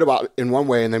feel good about it in one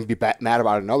way and then be mad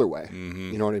about it another way.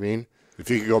 Mm-hmm. You know what I mean? If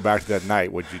you could go back to that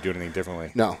night, would you do anything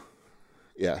differently? No.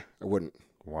 Yeah, I wouldn't.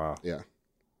 Wow. Yeah.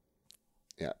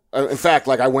 Yeah. In fact,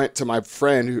 like I went to my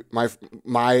friend, my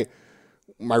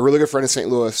really good friend in St.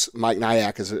 Louis, Mike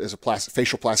Nyack, is a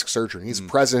facial plastic surgeon. He's the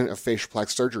president of facial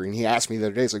plastic surgery, and he asked me the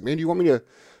other day, he's like, "Man, do you want me to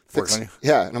fix?" Work on you?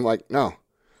 Yeah, and I'm like, "No."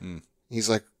 He's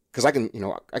like, "Because I can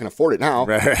afford it now."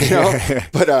 Right.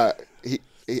 But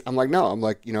I'm like, "No." I'm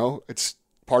like, it's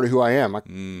part of who I am.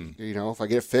 If I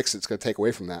get it fixed, it's going to take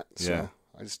away from that. So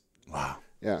I just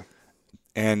Yeah.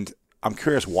 And I'm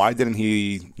curious, why didn't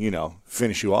he,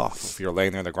 finish you off? If you're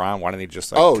laying there on the ground, why didn't he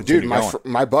just dude,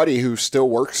 my buddy who still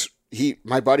works,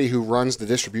 my buddy who runs the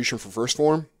distribution for First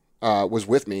Form was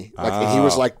with me. And he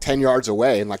was 10 yards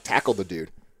away and tackled the dude.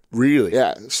 Really?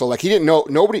 Yeah. So he didn't know,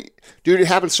 dude, it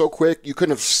happened so quick, you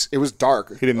couldn't have, it was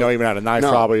dark. He didn't know he even had a knife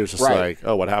probably. It was just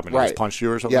what happened? He Right. just punched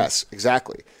you or something? Yes,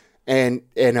 exactly. And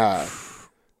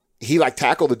he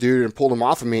tackled the dude and pulled him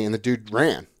off of me, and the dude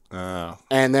ran. Oh.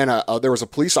 And then there was a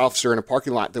police officer in a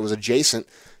parking lot that was adjacent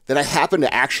that I happened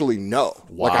to actually know.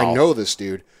 Wow. I know this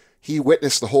dude. He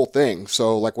witnessed the whole thing.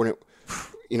 So when it,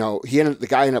 the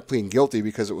guy ended up pleading guilty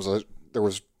because it was a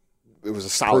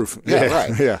solid proof. Yeah,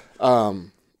 right. Yeah.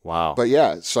 Wow. But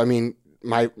yeah, so I mean,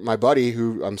 my buddy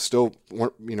who I'm still,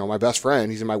 my best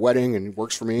friend, he's in my wedding and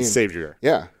works for me. He saved you.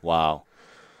 Yeah. Wow.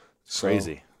 So,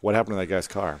 crazy. What happened to that guy's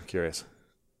car? I'm curious.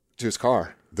 To his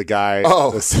car. The guy.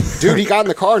 Oh, dude, he got in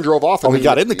the car and drove off. And he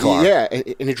got in the car? Yeah,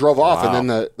 and he drove off, and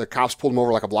then the cops pulled him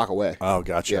over a block away. Oh,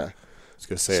 gotcha. Yeah. I was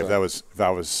going to say, if that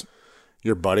was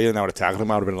your buddy and I would have tackled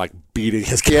him, I would have been beating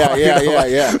his car.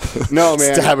 Yeah. No,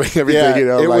 man. Stabbing everything,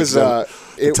 it was the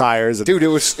tires. Dude, it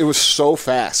was so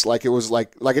fast. It was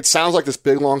like it sounds like this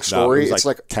big, long story. No, it was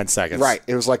it's 10 seconds. Right.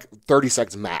 It was 30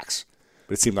 seconds max.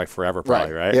 But it seemed like forever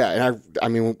probably, right? Yeah, and I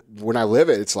mean, when I live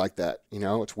it, it's like that.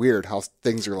 It's weird how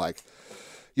things are like.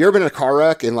 You ever been in a car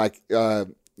wreck and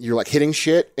you're hitting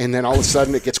shit, and then all of a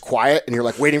sudden it gets quiet, and you're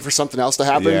waiting for something else to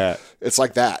happen? Yeah. It's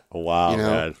like that. Wow,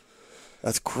 man.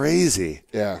 That's crazy.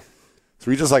 Yeah. So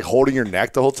were you just holding your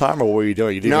neck the whole time, or what were you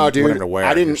doing? You didn't No, dude. want him to wear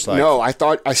I didn't. Just no, I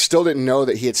still didn't know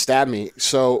that he had stabbed me.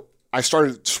 So I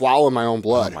started swallowing my own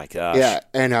blood. Oh my gosh. Yeah,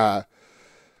 and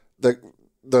the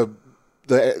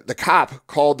cop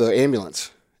called the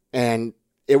ambulance, and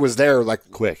it was there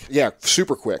quick. Yeah,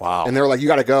 super quick. Wow. And they're like, "You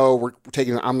got to go. We're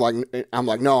taking." I'm like,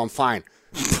 "No, I'm fine."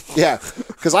 Yeah,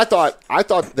 because I thought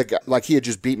the guy, he had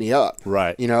just beat me up,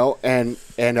 right? And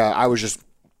I was just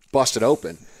busted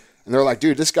open, and they're like,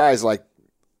 "Dude, this guy's he's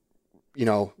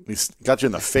got you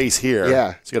in the face here.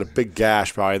 Yeah, he's got a big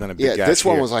gash probably, then a big gash. This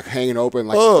one here. was hanging open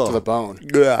to the bone.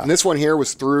 Yeah, and this one here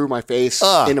was through my face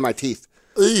into my teeth.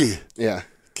 Yeah.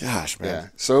 Gosh, man. Yeah.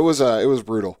 So it was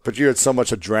brutal. But you had so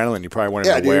much adrenaline, you probably weren't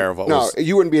even aware of what was. No,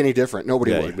 you wouldn't be any different.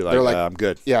 Nobody would. You'd be like, I'm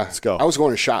good. Yeah, let's go. I was going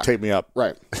to shot. Take me up.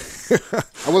 Right.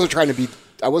 I wasn't trying to be a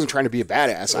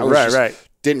badass. I was just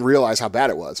didn't realize how bad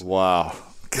it was. Wow.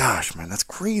 Gosh, man, that's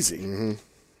crazy. Mm-hmm.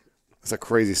 That's a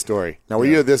crazy story. Now, were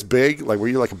you this big? Were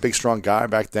you a big, strong guy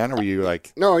back then, or were you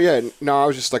No, yeah, no. I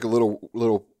was just a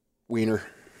little wiener.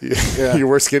 Yeah. You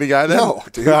were a skinny guy then? No,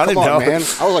 dude. I didn't know, man.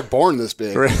 I was born this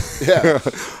big. Yeah.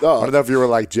 No. I don't know if you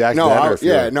were Jack. No,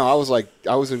 then I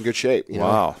was in good shape.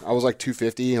 Wow. I was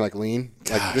 250 and lean.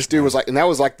 This dude was and that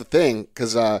was the thing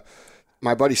because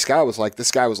my buddy Scott was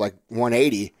this guy was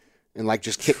 180, and like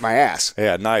just kick my ass.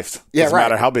 Yeah, knifed. Yeah, doesn't right.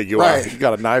 matter how big you Right. are. You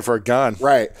got a knife or a gun.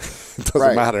 Right. It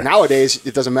doesn't matter. Nowadays,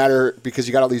 it doesn't matter because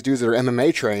you got all these dudes that are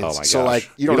MMA trained. Oh my gosh. So like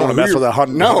you don't want to mess with a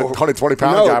 120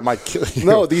 pound guy. Might kill you.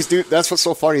 No, these dudes. That's what's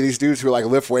so funny. These dudes who like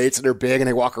lift weights and they're big and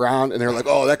they walk around and they're like,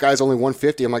 "Oh, that guy's only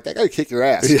 150." I'm like, "That guy would kick your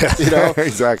ass." Yeah, you know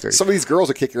exactly. Some of these girls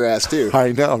would kick your ass too.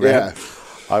 I know, man. Yeah.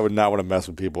 I would not want to mess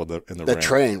with people in the That ring.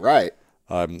 train, right?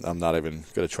 I'm not even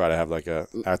going to try to have act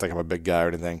like I'm a big guy or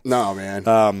anything. No, man.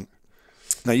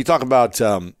 Now you talk about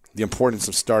the importance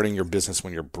of starting your business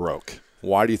when you're broke.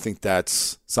 Why do you think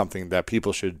that's something that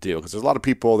people should do? Because there's a lot of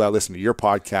people that listen to your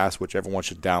podcast, which everyone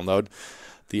should download,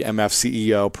 the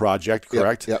MFCEO project,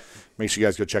 correct? Yep. Make sure you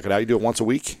guys go check it out. You do it once a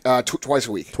week? Twice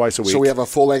a week. Twice a week. So we have a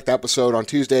full-length episode on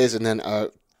Tuesdays and then a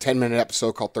 10-minute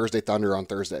episode called Thursday Thunder on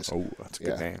Thursdays. Oh, that's a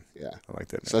good name. Yeah. I like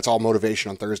that name. So that's all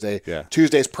motivation on Thursday. Yeah.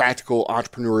 Tuesday's practical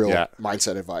entrepreneurial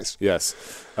mindset advice. Yes.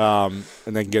 And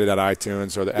they can get it on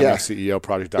iTunes or the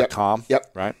MFCEOproject.com.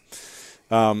 Yep. Right?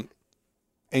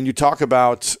 And you talk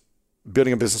about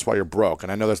building a business while you're broke.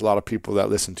 And I know there's a lot of people that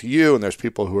listen to you, and there's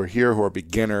people who are here who are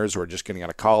beginners or just getting out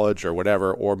of college or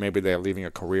whatever, or maybe they're leaving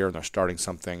a career and they're starting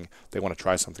something. They want to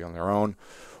try something on their own.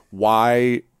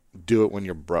 Why do it when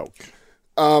you're broke?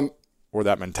 Or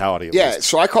that mentality. At least.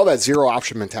 So I call that zero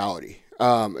option mentality.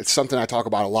 It's something I talk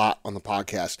about a lot on the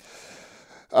podcast.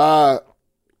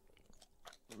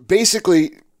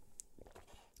 Basically,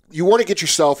 you want to get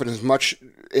yourself in much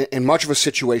of a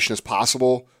situation as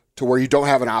possible to where you don't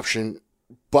have an option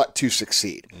but to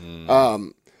succeed.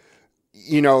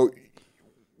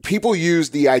 People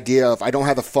use the idea of I don't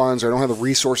have the funds or I don't have the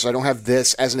resources, I don't have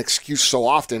this as an excuse so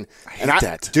often. I hate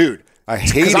that. Dude. I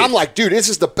hate it. Because I'm like, dude, this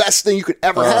is the best thing you could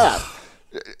ever have.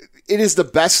 It is the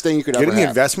best thing you could ever have. Getting the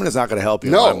investment is not going to help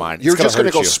you No, in my mind. you're just going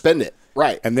to go spend it.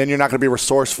 Right. And then you're not going to be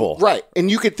resourceful. Right. And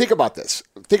you could think about this.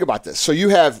 So you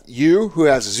have you who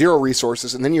has zero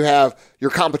resources, and then you have your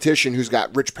competition who's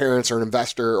got rich parents or an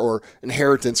investor or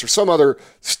inheritance or some other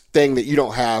thing that you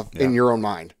don't have in your own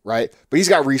mind, right? But he's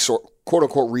got quote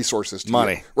unquote resources to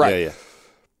Money. you. Right. Yeah.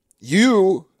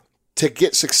 You, to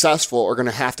get successful, are going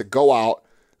to have to go out,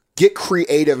 get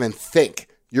creative, and think.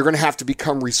 You're going to have to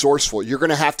become resourceful. You're going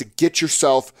to have to get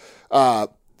yourself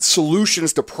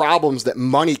solutions to problems that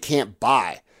money can't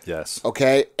buy. Yes.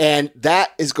 Okay? And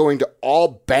that is going to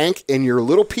all bank in your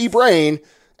little pea brain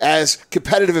as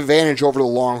competitive advantage over the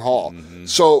long haul. Mm-hmm.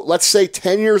 So let's say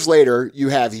 10 years later, you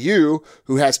have you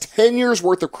who has 10 years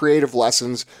worth of creative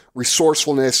lessons,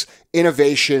 resourcefulness,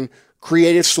 innovation,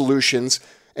 creative solutions.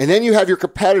 And then you have your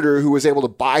competitor who was able to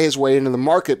buy his way into the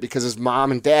market because his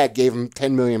mom and dad gave him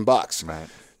 $10 million. Right.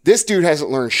 This dude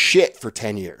hasn't learned shit for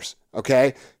 10 years.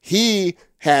 Okay? He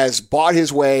has bought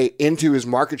his way into his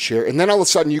market share, and then all of a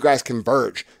sudden you guys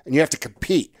converge and you have to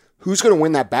compete. Who's going to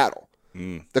win that battle?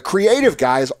 The creative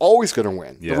guy is always going to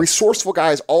win. Yes. The resourceful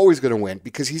guy is always going to win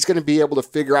because he's going to be able to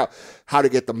figure out how to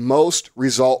get the most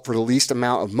result for the least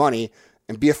amount of money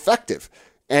and be effective.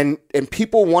 And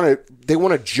people want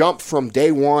to jump from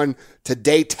day 1 to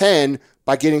day 10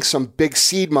 by getting some big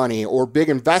seed money or big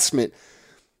investment.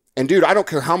 And dude, I don't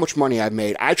care how much money I've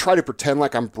made. I try to pretend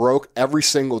like I'm broke every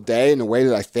single day in the way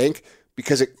that I think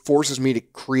because it forces me to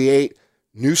create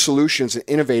new solutions and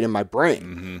innovate in my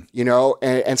brain,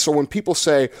 And so when people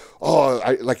say,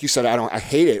 like you said, I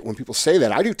hate it when people say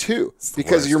that. I do too,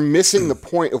 because you're missing the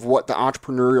point of what the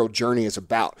entrepreneurial journey is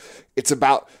about. It's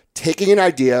about taking an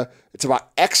idea. It's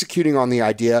about executing on the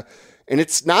idea. And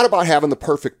it's not about having the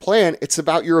perfect plan. It's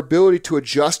about your ability to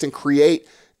adjust and create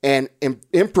and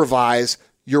improvise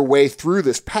your way through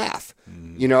this path,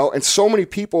 and so many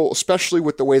people, especially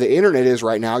with the way the internet is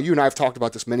right now, you and I have talked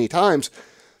about this many times.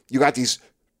 You got these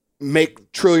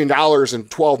make $1 trillion in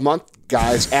 12-month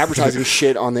guys advertising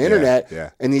shit on the internet.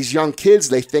 And these young kids,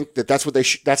 they think that that's what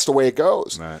that's the way it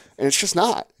goes. Right. And it's just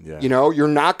not, you're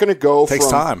not going to go Takes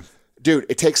time. Dude,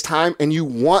 it takes time, and you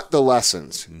want the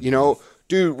lessons,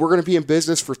 dude, we're going to be in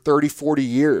business for 30, 40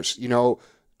 years,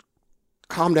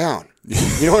 calm down.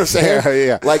 You know what I'm saying?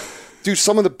 Yeah. Like, dude,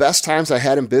 some of the best times I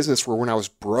had in business were when I was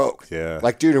broke. Yeah.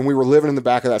 Like, dude, and we were living in the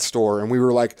back of that store, and we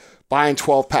were like buying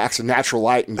 12 packs of Natural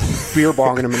Light and beer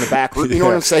bonging them in the back. You know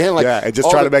what I'm saying? Like, and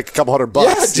just try to make a couple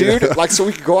 $100. Yeah, dude. Like, so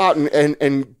we could go out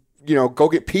and go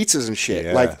get pizzas and shit.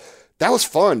 Yeah. Like, that was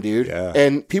fun, dude. Yeah.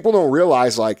 And people don't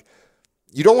realize, like,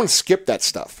 you don't want to skip that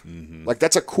stuff. Mm-hmm. Like,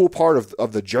 that's a cool part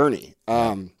of the journey.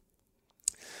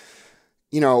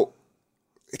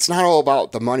 It's not all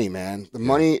about the money, man. The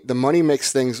money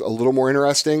makes things a little more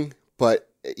interesting, but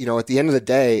at the end of the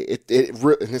day, and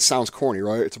it sounds corny,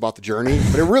 right? It's about the journey,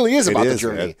 but it really is about the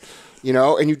journey. Man.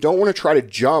 And you don't want to try to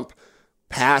jump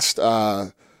past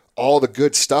all all the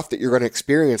good stuff that you're going to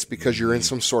experience because you're in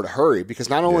some sort of hurry. Because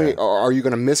not only are you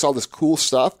going to miss all this cool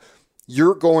stuff,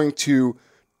 you're going to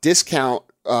discount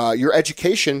your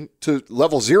education to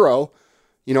level 0,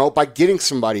 by getting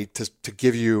somebody to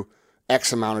give you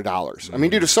X amount of dollars. I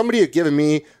mean, dude, if somebody had given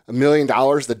me $1 million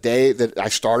the day that I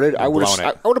started, I would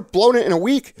have blown it in a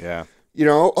week. Yeah.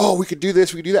 We could do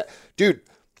this, we could do that. Dude,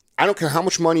 I don't care how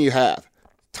much money you have.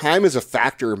 Time is a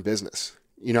factor in business.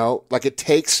 Like it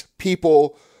takes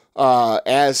people,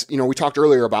 as we talked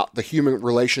earlier about the human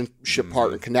relationship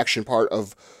part and connection part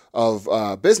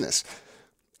of business.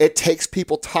 It takes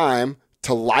people time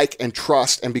to like and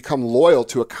trust and become loyal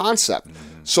to a concept.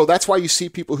 So that's why you see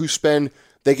people who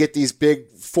they get these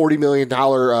big $40 million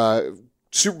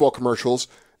Super Bowl commercials.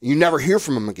 You never hear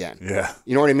from them again. Yeah.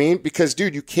 You know what I mean? Because,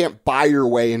 dude, you can't buy your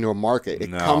way into a market.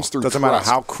 It comes through Doesn't trust. matter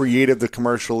how creative the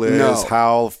commercial is,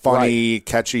 how funny,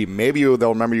 catchy. Maybe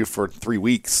they'll remember you for 3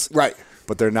 weeks. Right.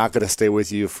 But they're not going to stay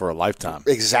with you for a lifetime.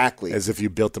 Exactly. As if you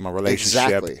built them a relationship.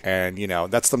 Exactly. And,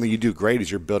 that's something you do great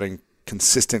is you're building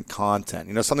consistent content.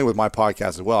 Something with my podcast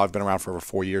as well. I've been around for over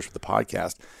 4 years with the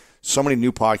podcast. So many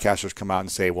new podcasters come out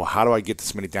and say, well, how do I get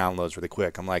this many downloads really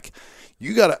quick? I'm like,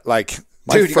 you got to,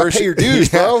 dude, you got to pay your dues,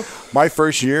 bro. My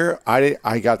first year,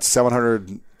 I got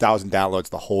 700,000 downloads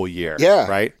the whole year. Yeah.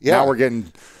 Right? Yeah. Now we're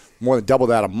getting more than double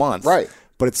that a month. Right.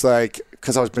 But it's like,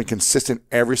 because I've been consistent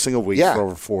every single week for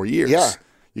over 4 years. Yeah.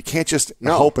 You can't just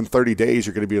hope in 30 days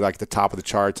you're going to be like the top of the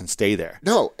charts and stay there.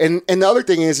 No. And the other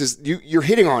thing is you're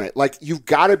hitting on it. Like, you've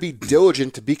got to be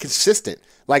diligent to be consistent.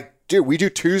 Like, dude, we do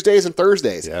Tuesdays and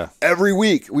Thursdays every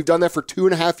week. We've done that for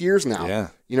 2.5 years now. Yeah.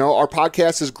 Our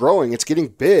podcast is growing. It's getting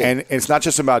big. And it's not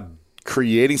just about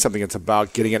creating something. It's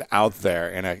about getting it out there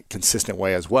in a consistent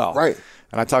way as well. Right.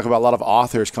 And I talk about a lot of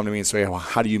authors come to me and say, well,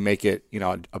 how do you make it,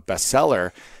 a bestseller?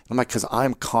 And I'm like, because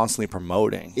I'm constantly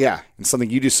promoting. Yeah. And something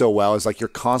you do so well is like you're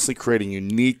constantly creating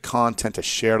unique content to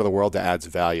share to the world that adds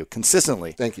value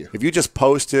consistently. Thank you. If you just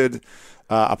posted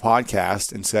a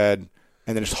podcast and said,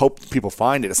 and then just hope people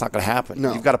find it, it's not going to happen.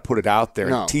 No. You've got to put it out there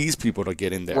and tease people to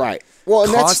get in there. Right. Well,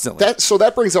 and constantly. so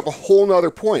that brings up a whole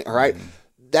nother point, all right?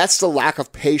 That's the lack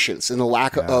of patience and the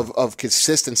lack of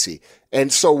consistency.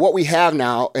 And so what we have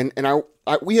now, and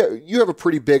you have a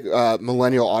pretty big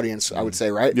millennial audience, I would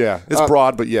say, right? Yeah. It's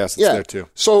broad, but yes, it's there too.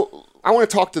 So I want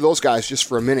to talk to those guys just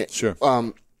for a minute. Sure.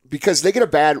 Because they get a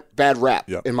bad rap,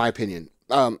 in my opinion.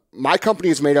 My company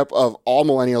is made up of all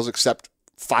millennials except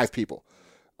 5 people.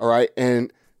 All right.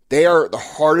 And they are the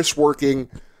hardest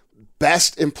working,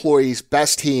 best employees,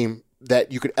 best team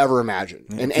that you could ever imagine.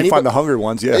 And you find the hungry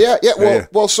ones, Yeah.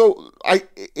 Well, so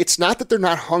it's not that they're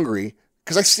not hungry,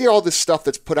 because I see all this stuff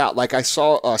that's put out. Like I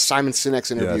saw Simon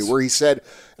Sinek's interview where he said,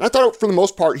 and I thought for the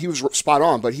most part he was spot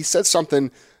on, but he said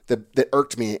something that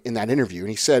irked me in that interview.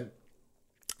 And he said,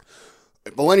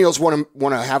 millennials want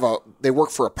to they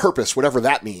work for a purpose, whatever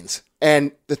that means.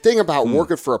 And the thing about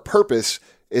working for a purpose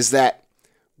is that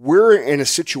we're in a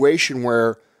situation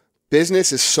where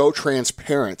business is so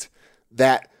transparent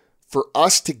that for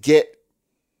us to get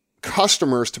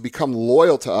customers to become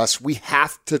loyal to us, we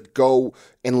have to go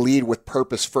and lead with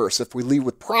purpose first. If we lead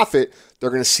with profit, they're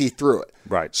going to see through it.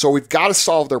 Right. So we've got to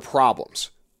solve their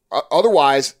problems.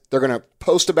 Otherwise, they're going to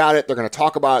post about it, they're going to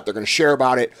talk about it, they're going to share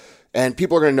about it, and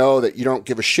people are going to know that you don't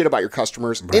give a shit about your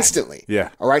customers instantly. Yeah.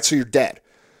 All right, so you're dead.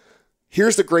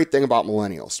 Here's the great thing about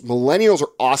millennials. Millennials are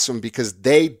awesome because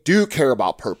they do care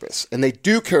about purpose, and they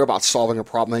do care about solving a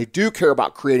problem. They do care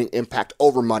about creating impact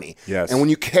over money. Yes. And when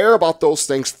you care about those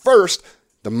things first,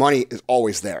 the money is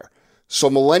always there. So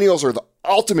millennials are the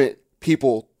ultimate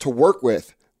people to work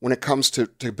with when it comes to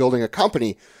building a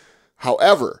company.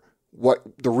 However,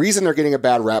 the reason they're getting a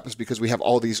bad rap is because we have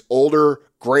all these older,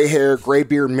 gray hair, gray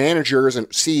beard managers and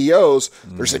CEOs.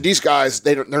 They're saying these guys,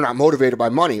 they're not motivated by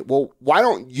money. Well, why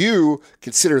don't you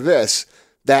consider this,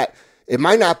 that it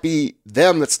might not be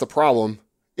them that's the problem,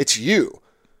 it's you.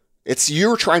 It's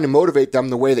you're trying to motivate them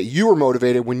the way that you were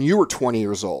motivated when you were 20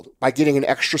 years old, by getting an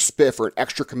extra spiff or an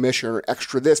extra commission or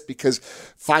extra this, because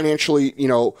financially,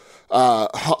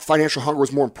 financial hunger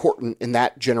was more important in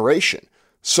that generation.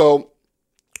 So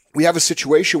we have a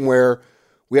situation where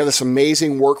we have this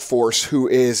amazing workforce who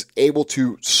is able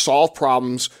to solve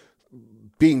problems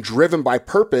being driven by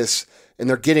purpose, and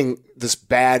they're getting this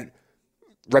bad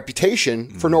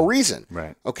reputation for no reason.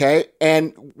 Right. Okay.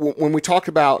 And when we talked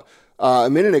about a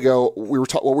minute ago, what we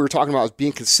were talking about is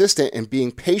being consistent and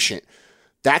being patient.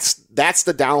 That's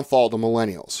the downfall of the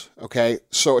millennials. Okay.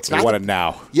 So it's They not want it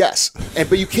now. Yes.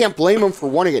 But you can't blame them for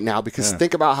wanting it now, because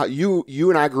think about how you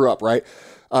and I grew up, right?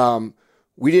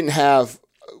 We didn't have,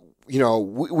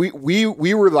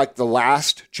 we were like the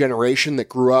last generation that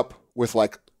grew up with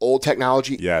like old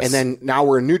technology. Yes. And then now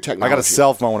we're in new technology. I got a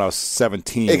cell phone when I was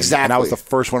 17. Exactly. And I was the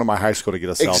first one in my high school to get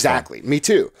a cell phone. Exactly. Me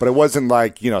too. But it wasn't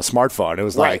like, a smartphone. It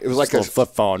was like, it was like a flip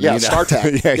phone. Yeah,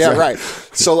 StarTAC. Yeah, exactly. Right.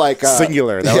 So like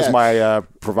Singular. That was my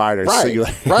provider. Right. Singular.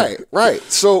 Right.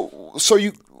 So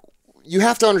you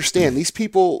have to understand, these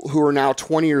people who are now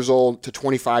 20 years old to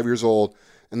 25 years old,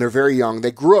 and they're very young,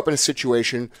 they grew up in a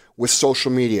situation with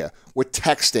social media, with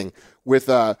texting, with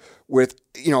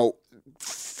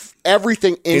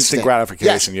everything instant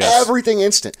gratification. Yes. Everything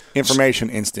instant. Information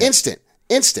Instant.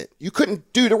 You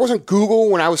couldn't there wasn't Google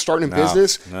when I was starting in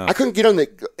business. No. I couldn't get on the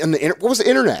what was the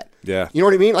internet? Yeah. You know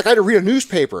what I mean? Like I had to read a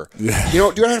newspaper. Yeah.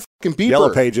 Dude, I had a fucking beeper.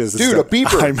 Yellow Pages. Dude, a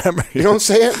beeper. I remember. You know what I'm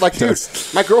saying? Like, dude,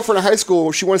 my girlfriend in high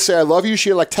school, she wanted to say I love you. She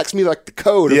had like text me like the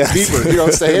code of the beeper. You know what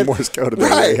I'm saying? Morse code.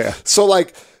 Right. Yeah. So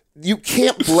like, you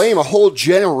can't blame a whole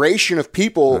generation of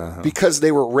people because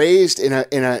they were raised in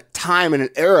a time in an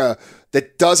era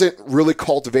that doesn't really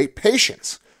cultivate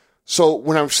patience. So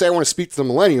when I say I want to speak to the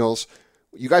millennials,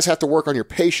 you guys have to work on your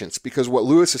patience, because what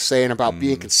Lewis is saying about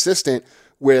being consistent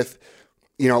with,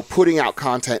 putting out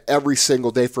content every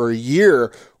single day for a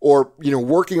year, or,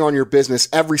 working on your business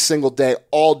every single day,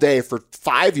 all day for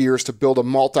 5 years to build a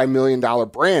multi-million-dollar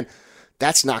brand,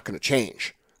 that's not going to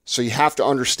change. So you have to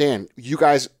understand, you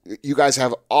guys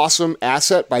have awesome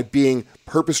asset by being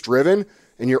purpose-driven,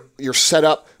 and you're set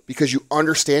up because you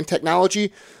understand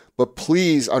technology, but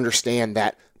please understand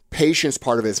that patience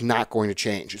part of it is not going to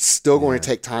change. It's still going to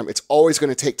take time. It's always going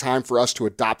to take time for us to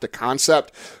adopt a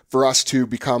concept, for us to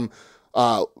become,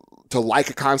 to like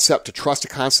a concept, to trust a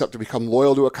concept, to become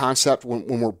loyal to a concept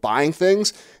when we're buying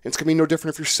things. And it's going to be no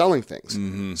different if you're selling things.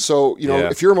 Mm-hmm. So,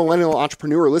 if you're a millennial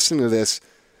entrepreneur listening to this,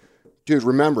 dude,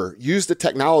 remember, use the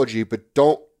technology, but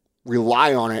don't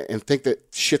rely on it and think that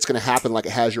shit's going to happen like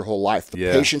it has your whole life. The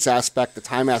patience aspect, the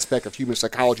time aspect of human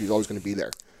psychology is always going to be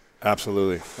there.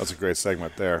 Absolutely. That's a great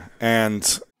segment there. And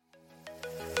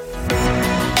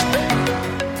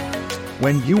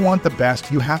when you want the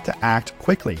best, you have to act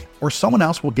quickly, or someone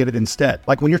else will get it instead.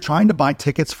 Like when you're trying to buy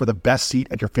tickets for the best seat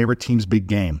at your favorite team's big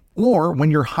game, or when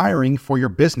you're hiring for your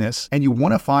business and you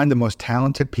want to find the most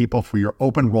talented people for your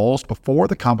open roles before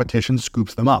the competition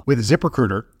scoops them up. With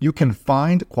ZipRecruiter, you can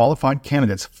find qualified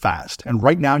candidates fast. And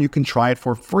right now you can try it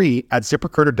for free at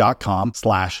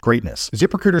ZipRecruiter.com/greatness.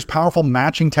 ZipRecruiter's powerful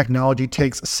matching technology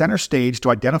takes center stage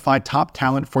to identify top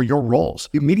talent for your roles.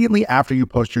 Immediately after you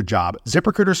post your job,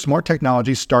 ZipRecruiter's smart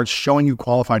technology starts showing you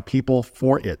qualified people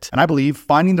for it. And I believe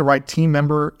finding the right team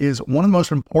member is one of the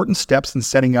most important steps in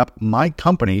setting up my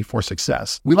company for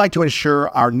success. We like to ensure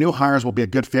our new hires will be a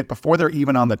good fit before they're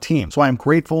even on the team. So I am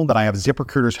grateful that I have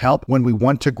ZipRecruiter's help when we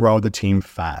want to grow the team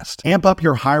fast. Amp up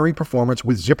your hiring performance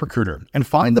with ZipRecruiter and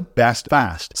find the best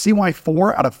fast. See why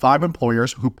 4 out of 5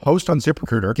 employers who post on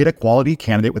ZipRecruiter get a quality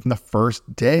candidate within the first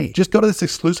day. Just go to this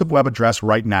exclusive web address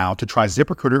right now to try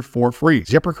ZipRecruiter for free.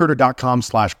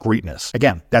 ZipRecruiter.com/greatness.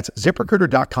 Again, that's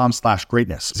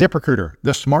ZipRecruiter.com/greatness. ZipRecruiter,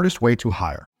 the smartest way to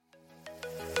hire.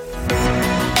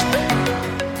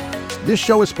 This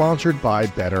show is sponsored by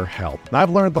BetterHelp. And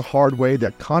I've learned the hard way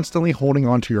that constantly holding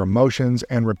on to your emotions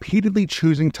and repeatedly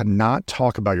choosing to not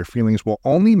talk about your feelings will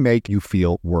only make you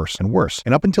feel worse and worse.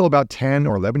 And up until about 10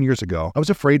 or 11 years ago, I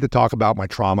was afraid to talk about my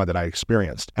trauma that I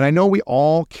experienced. And I know we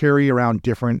all carry around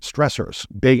different stressors,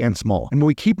 big and small. And when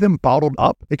we keep them bottled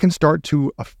up, it can start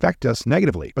to affect us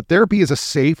negatively. But therapy is a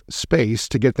safe space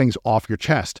to get things off your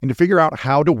chest and to figure out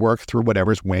how to work through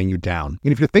whatever's weighing you down.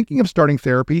 And if you're thinking of starting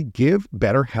therapy, give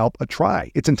BetterHelp a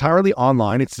try. It's entirely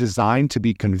online. It's designed to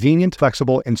be convenient,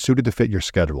 flexible, and suited to fit your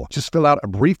schedule. Just fill out a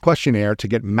brief questionnaire to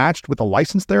get matched with a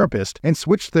licensed therapist and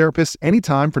switch therapists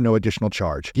anytime for no additional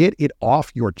charge. Get it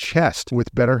off your chest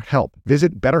with BetterHelp.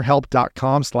 Visit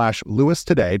BetterHelp.com/Lewis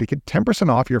today to get 10%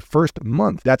 off your first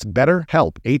month. That's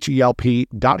BetterHelp,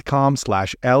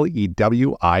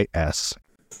 HELP.com/LEWIS.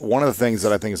 one of the things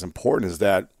that I think is important is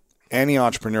that any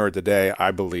entrepreneur today,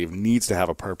 I believe, needs to have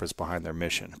a purpose behind their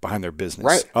mission, behind their business.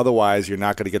 Right. Otherwise, you're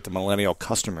not going to get the millennial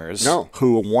customers No.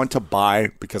 who want to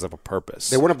buy because of a purpose.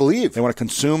 They want to believe. They want to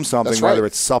consume something, That's right. whether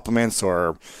it's supplements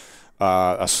or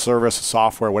a service,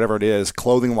 software, whatever it is,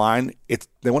 clothing line.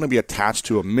 They want to be attached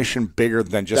to a mission bigger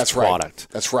than just That's product. Right.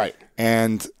 That's right.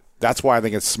 And that's why I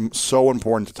think it's so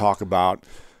important to talk about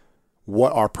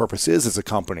what our purpose is as a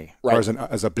company, Right. or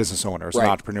as a business owner, as an Right.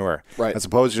 entrepreneur, Right. as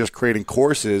opposed to just creating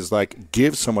courses. Like,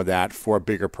 give some of that for a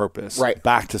bigger purpose, Right.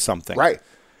 back to something, Right.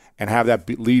 and have that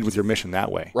lead with your mission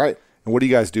that way, Right. And what do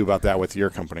you guys do about that with your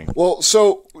company? Well,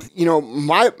 so,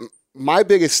 my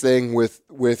biggest thing with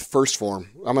First Form,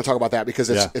 I'm going to talk about that because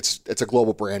it's a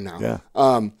global brand now. Yeah.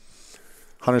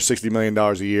 $160 million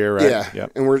a year, right? Yeah.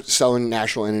 Yep. And we're selling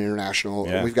national and international.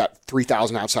 Yeah. We've got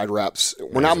 3,000 outside reps.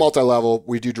 We're not multi-level.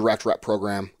 We do direct rep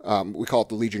program. We call it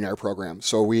the Legionnaire program.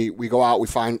 So we go out, we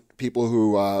find people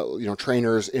who,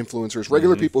 trainers, influencers,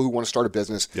 regular people who want to start a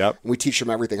business. Yep. And we teach them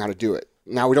everything how to do it.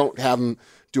 Now, we don't have them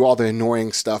do all the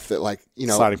annoying stuff that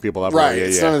signing people up. Right. Yeah,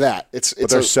 it's none of that. But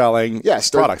they're selling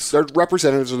products. They're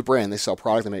representatives of the brand. They sell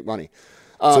product, they make money.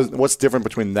 So what's different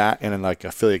between that and like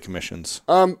affiliate commissions?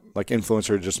 Like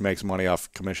influencer just makes money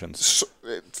off commissions. So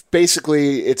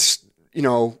basically, it's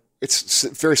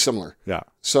very similar. Yeah.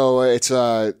 So it's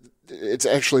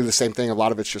actually the same thing. A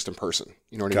lot of it's just in person.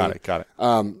 You know what I mean? Got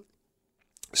it.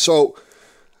 So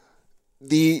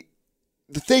the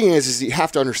thing is you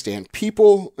have to understand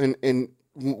people and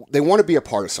they want to be a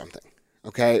part of something.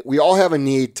 Okay, we all have a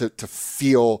need to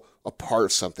feel a part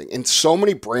of something, and so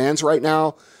many brands right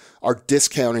now are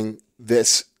discounting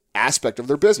this aspect of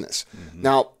their business.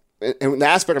 Now, and the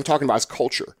aspect I'm talking about is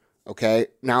culture, okay?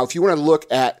 Now, if you want to look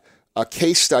at a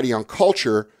case study on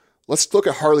culture, let's look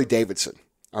at Harley Davidson,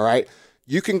 all right?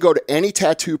 You can go to any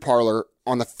tattoo parlor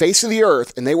on the face of the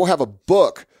earth, and they will have a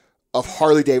book of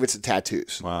Harley Davidson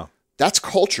tattoos. Wow. That's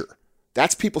culture.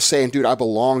 That's people saying, dude, I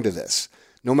belong to this.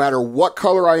 No matter what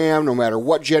color I am, no matter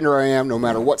what gender I am, no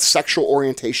matter what sexual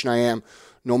orientation I am,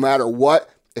 no matter what,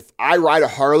 if I ride a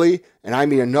Harley and I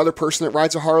meet another person that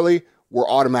rides a Harley, we're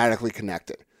automatically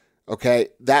connected. Okay?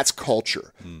 That's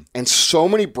culture. And so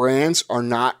many brands are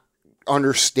not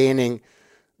understanding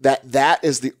that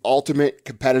is the ultimate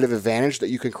competitive advantage that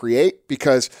you can create,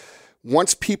 because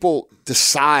once people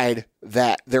decide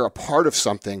that they're a part of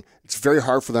something, it's very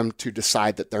hard for them to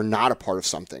decide that they're not a part of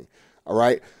something. All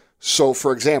right? So,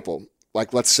 for example,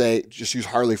 like let's say, just use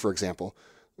Harley for example.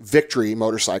 Victory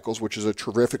Motorcycles, which is a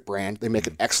terrific brand. They make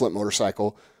an excellent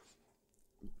motorcycle.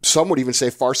 Some would even say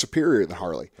far superior than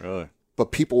Harley. Really?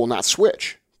 But people will not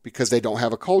switch because they don't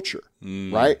have a culture,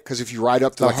 right? Because if you ride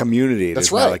up to a community.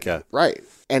 That's right. Right.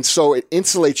 And so it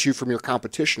insulates you from your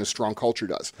competition, a strong culture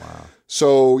does. Wow.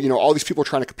 So, all these people are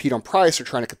trying to compete on price or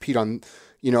trying to compete on,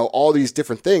 all these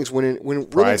different things when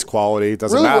price, quality,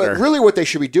 doesn't matter. Really what they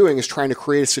should be doing is trying to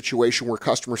create a situation where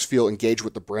customers feel engaged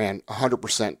with the brand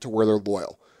 100% to where they're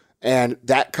loyal. And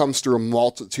that comes through a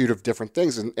multitude of different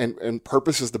things, and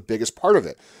purpose is the biggest part of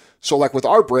it. So like with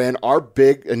our brand, our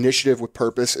big initiative with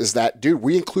purpose is that, dude,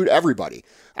 we include everybody.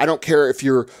 I don't care if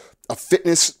you're a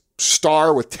fitness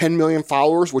star with 10 million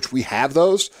followers, which we have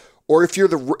those, or if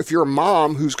you're a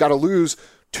mom who's got to lose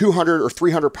 200 or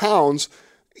 300 pounds,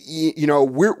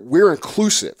 we're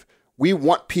inclusive. We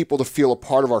want people to feel a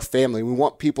part of our family. We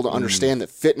want people to understand that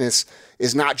fitness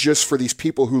is not just for these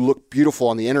people who look beautiful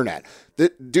on the internet.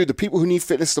 The people who need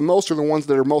fitness the most are the ones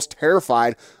that are most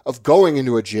terrified of going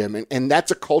into a gym. And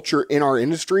that's a culture in our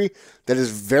industry that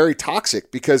is very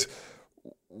toxic, because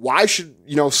why should,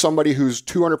 somebody who's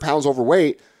 200 pounds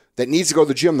overweight that needs to go to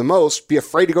the gym the most be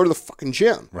afraid to go to the fucking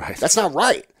gym? Right. That's not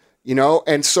right.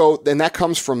 And so then that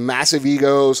comes from massive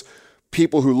egos,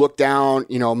 people who look down,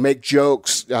 make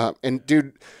jokes. And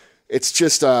dude, it's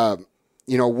just, we're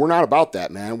not about that,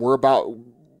 man. We're about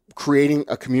creating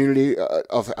a community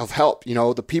of help.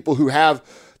 The people who have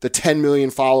the 10 million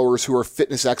followers who are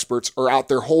fitness experts are out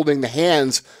there holding the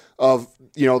hands of,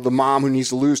 the mom who needs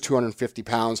to lose 250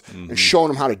 pounds and showing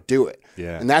them how to do it.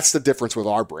 Yeah. And that's the difference with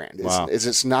our brand. Wow.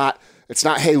 It's not,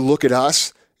 hey, look at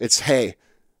us. It's, hey,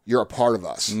 you're a part of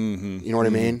us. You know what I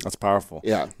mean? That's powerful.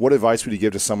 Yeah. What advice would you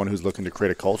give to someone who's looking to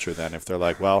create a culture then, if they're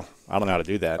like, well, I don't know how to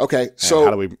do that? Okay. And so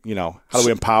how do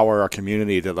we empower our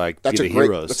community to be the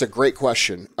heroes? That's a great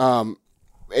question.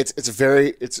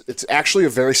 It's actually a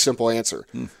very simple answer.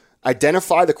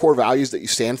 Identify the core values that you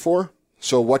stand for.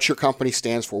 So what your company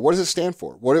stands for. What does it stand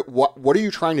for? What are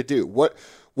you trying to do? What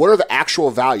are the actual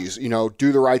values?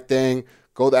 Do the right thing,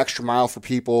 go the extra mile for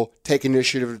people, take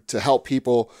initiative to help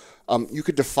people. You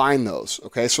could define those,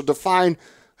 okay? So define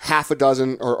half a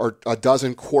dozen or a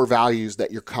dozen core values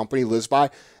that your company lives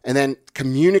by, and then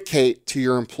communicate to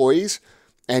your employees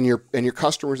and your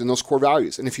customers in those core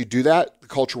values. And if you do that, the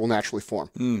culture will naturally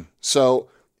form. So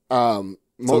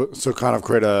kind of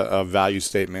create a value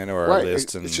statement or a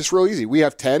list. It's just real easy. We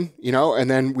have 10, and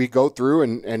then we go through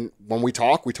and when we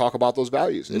talk about those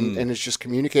values. And it's just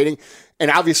communicating and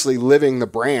obviously living the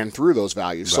brand through those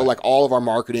values. Right. So like all of our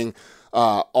marketing,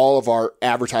 all of our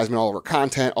advertisement, all of our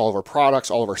content, all of our products,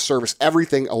 all of our service,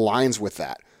 everything aligns with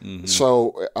that.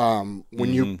 So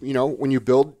when you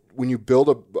build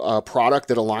a product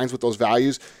that aligns with those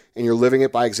values and you're living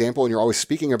it by example and you're always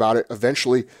speaking about it,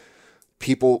 eventually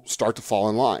people start to fall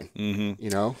in line.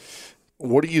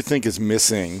 What do you think is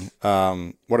missing?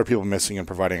 What are people missing in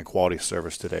providing a quality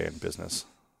service today in business?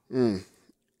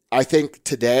 I think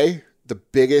today the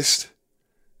biggest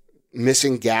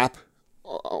missing gap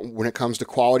when it comes to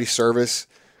quality service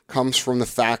comes from the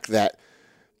fact that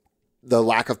the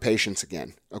lack of patience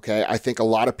again. Okay. I think a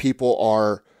lot of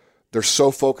people they're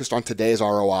so focused on today's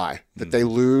ROI that they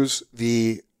lose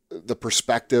the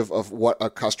perspective of what a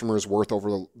customer is worth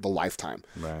over the lifetime.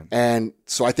 Right. And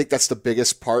so I think that's the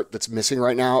biggest part that's missing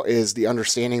right now is the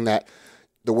understanding that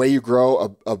the way you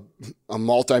grow a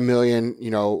multi-million, a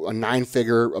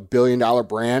 9-figure, $1 billion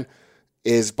brand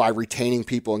is by retaining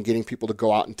people and getting people to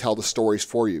go out and tell the stories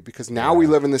for you. Because now we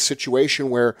live in this situation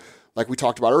where, like we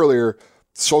talked about earlier,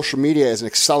 social media is an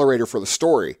accelerator for the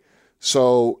story.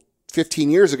 So 15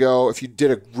 years ago, if you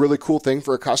did a really cool thing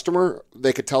for a customer,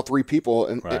 they could tell 3 people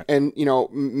and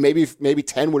maybe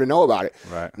 10 would know about it.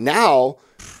 Right. Now,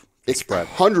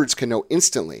 hundreds can know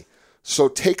instantly. So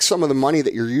take some of the money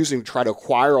that you're using to try to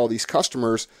acquire all these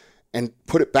customers and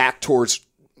put it back towards,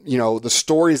 the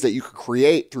stories that you could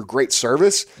create through great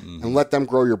service and let them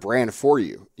grow your brand for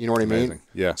you. You know what I mean?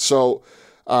 Yeah. So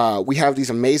we have these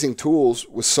amazing tools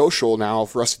with social now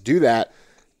for us to do that,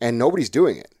 and nobody's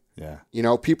doing it. Yeah.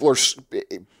 People are,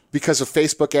 because of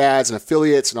Facebook ads and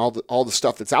affiliates and all the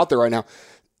stuff that's out there right now,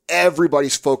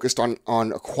 everybody's focused on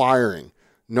acquiring.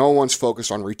 No one's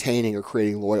focused on retaining or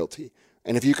creating loyalty.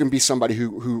 And if you can be somebody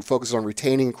who focuses on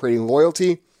retaining and creating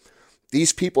loyalty,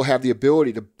 these people have the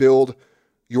ability to build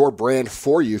your brand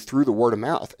for you through the word of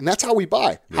mouth. And that's how we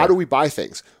buy. Yeah. How do we buy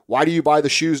things? Why do you buy the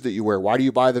shoes that you wear? Why do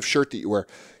you buy the shirt that you wear?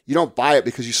 You don't buy it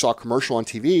because you saw a commercial on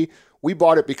TV. We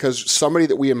bought it because somebody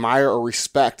that we admire or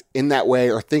respect in that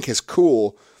way or think is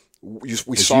cool, we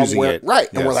saw them wear it. Right.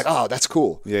 And we're like, oh, that's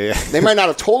cool. Yeah. They might not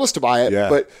have told us to buy it,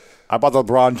 but I bought the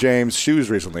LeBron James shoes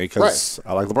recently because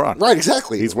I like LeBron. Right,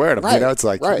 exactly. He's wearing them. Right, it's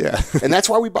like, and that's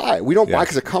why we buy. We don't buy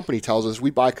because a company tells us. We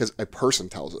buy because a person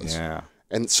tells us. Yeah.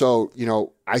 And so,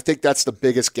 I think that's the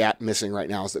biggest gap missing right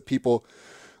now is that people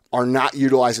are not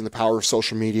utilizing the power of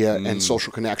social media and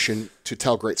social connection to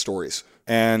tell great stories.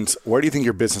 And where do you think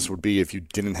your business would be if you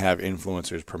didn't have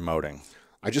influencers promoting?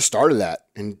 I just started that.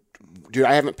 And, dude,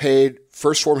 I haven't paid.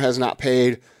 First Form has not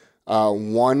paid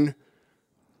one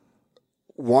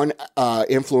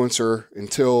influencer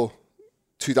until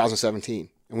 2017.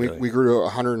 And we grew to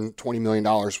 $120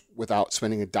 million without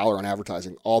spending $1 on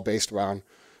advertising, all based around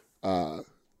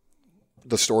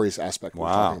the stories aspect we're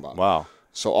talking about. Wow.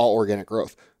 So all organic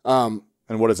growth.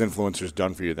 And what has influencers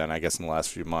done for you then, I guess, in the last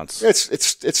few months?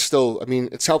 It's still,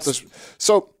 it's helped us.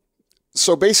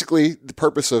 So basically the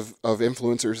purpose of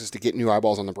influencers is to get new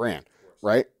eyeballs on the brand,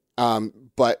 right?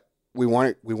 But we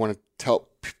want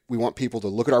people to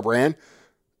look at our brand,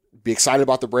 be excited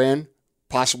about the brand,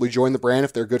 possibly join the brand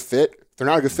if they're a good fit. If they're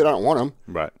not a good fit, I don't want them.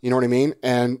 Right. You know what I mean?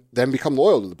 And then become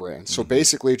loyal to the brand. So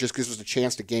basically it just gives us a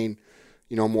chance to gain,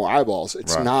 more eyeballs.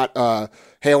 It's not,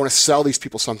 hey, I want to sell these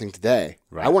people something today.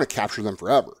 Right. I want to capture them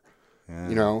forever.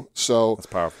 Yeah. So that's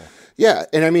powerful. Yeah.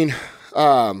 And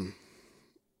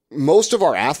most of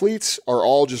our athletes are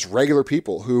all just regular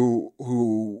people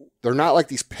who they're not like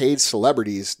these paid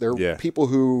celebrities. They're people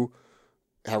who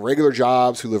have regular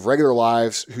jobs, who live regular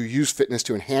lives, who use fitness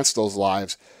to enhance those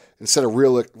lives instead of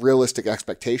realistic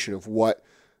expectation of what,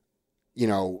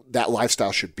 that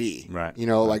lifestyle should be. Right.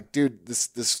 Like, dude, this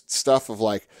stuff of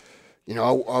like,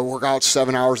 I work out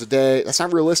 7 hours a day. That's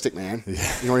not realistic, man.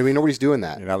 Yeah. You know what I mean? Nobody's doing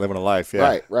that. You're not living a life.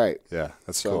 Yeah. Right. Yeah.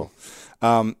 That's cool.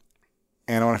 And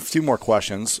on a few more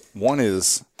questions. One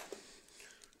is,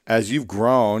 as you've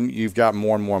grown, you've got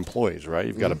more and more employees, right?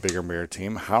 You've got a bigger and bigger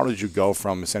team. How did you go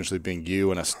from essentially being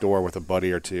you in a store with a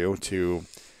buddy or two to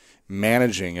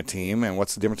managing a team? And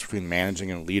what's the difference between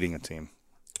managing and leading a team?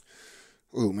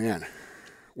 Oh, man.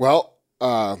 Well,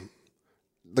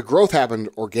 the growth happened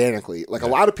organically. Like a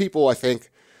lot of people, I think,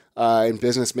 in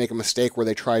business make a mistake where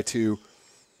they try to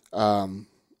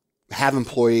have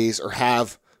employees or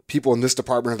have people in this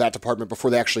department or that department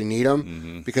before they actually need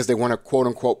them because they want to quote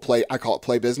unquote play. I call it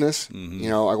play business.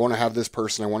 I want to have this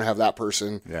person. I want to have that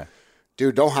person. Yeah,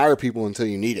 dude, don't hire people until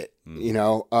you need it.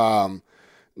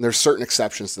 There's certain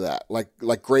exceptions to that.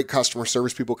 Like great customer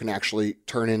service people can actually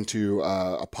turn into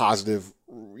a positive,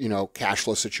 cash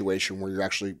flow situation where you're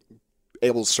actually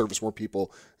able to service more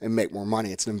people and make more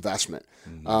money. It's an investment.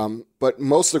 But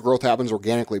most of the growth happens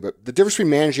organically. But the difference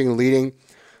between managing and leading,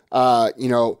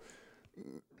 to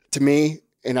me,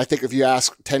 and I think if you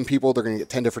ask 10 people, they're going to get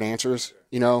 10 different answers,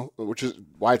 which is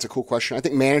why it's a cool question. I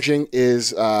think managing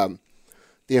is the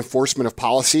enforcement of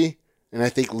policy, and I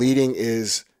think leading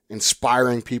is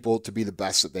inspiring people to be the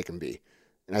best that they can be.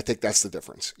 And I think that's the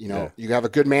difference. You have a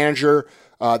good manager,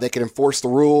 they can enforce the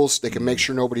rules, they can make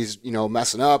sure nobody's,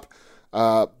 messing up.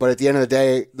 But at the end of the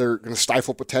day, they're going to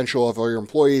stifle potential of all your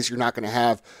employees. You're not going to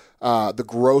have the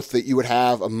growth that you would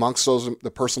have amongst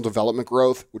the personal development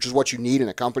growth, which is what you need in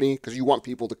a company, because you want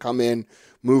people to come in,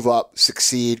 move up,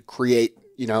 succeed, create,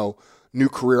 new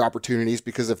career opportunities,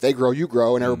 because if they grow, you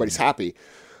grow, and everybody's happy.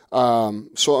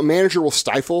 So a manager will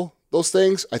stifle those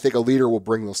things. I think a leader will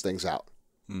bring those things out.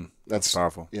 That's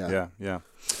powerful. Yeah.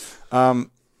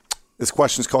 This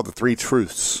question is called the 3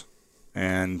 truths.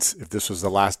 And if this was the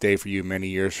last day for you many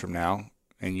years from now,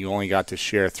 and you only got to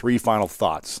share 3 final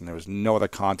thoughts, and there was no other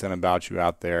content about you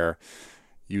out there,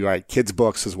 you write kids'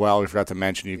 books as well. We forgot to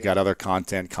mention you've got other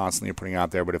content constantly you're putting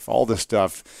out there. But if all this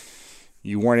stuff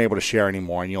you weren't able to share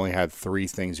anymore, and you only had 3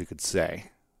 things you could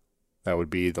say, that would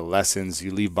be the lessons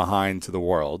you leave behind to the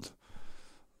world,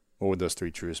 what would those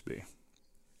 3 truths be?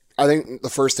 I think the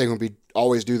first thing would be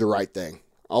always do the right thing.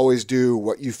 Always do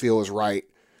what you feel is right.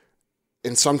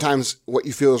 And sometimes what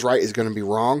you feel is right is going to be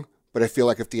wrong. But I feel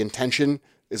like if the intention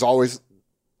is always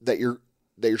that you're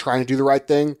trying to do the right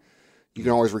thing, you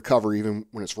can always recover even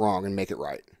when it's wrong and make it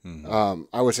right. Mm-hmm.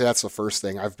 I would say that's the first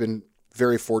thing. I've been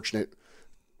very fortunate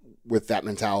with that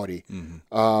mentality.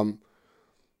 Mm-hmm.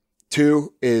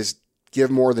 2 is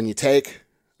give more than you take.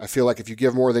 I feel like if you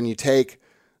give more than you take,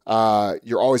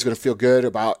 you're always going to feel good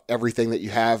about everything that you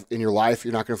have in your life.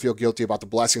 You're not going to feel guilty about the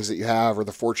blessings that you have or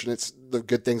the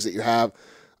good things that you have.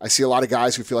 I see a lot of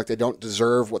guys who feel like they don't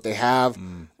deserve what they have,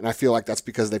 and I feel like that's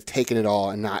because they've taken it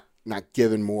all and not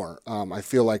given more. I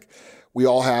feel like we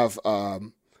all have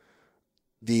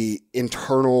the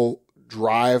internal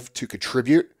drive to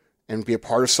contribute and be a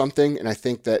part of something, and I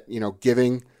think that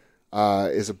giving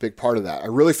is a big part of that. I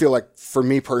really feel like, for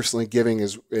me personally, giving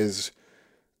is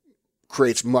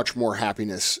creates much more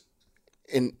happiness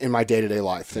in my day-to-day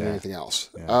life than anything else.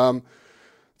 Yeah.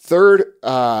 Third,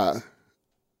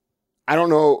 I don't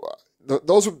know.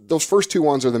 Those first 2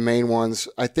 ones are the main ones.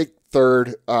 I think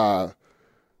third,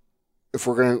 if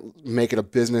we're going to make it a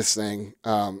business thing,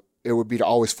 it would be to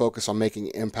always focus on making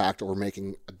impact over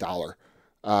making a dollar.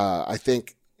 I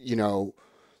think,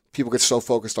 people get so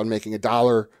focused on making a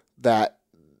dollar that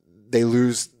they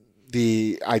lose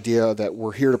the idea that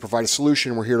we're here to provide a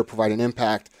solution, we're here to provide an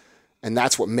impact, and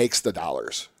that's what makes the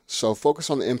dollars. So focus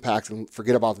on the impact and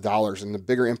forget about the dollars, and the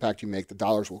bigger impact you make, the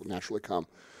dollars will naturally come.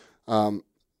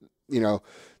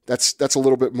 That's a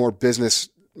little bit more business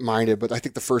minded, but I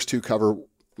think the first 2 cover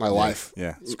my life.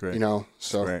 Yeah, it's great.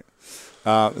 So great.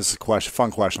 This is a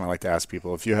fun question I like to ask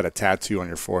people. If you had a tattoo on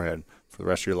your forehead for the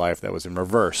rest of your life that was in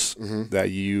reverse,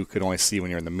 that you could only see when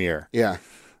you're in the mirror,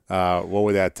 what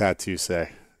would that tattoo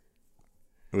say?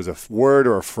 It was a word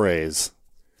or a phrase?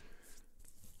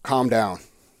 Calm down.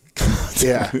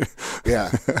 Yeah.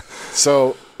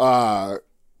 So I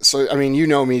mean, you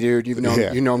know me, dude.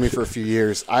 You know me for a few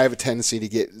years. I have a tendency to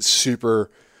get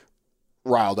super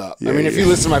riled up. I mean, if you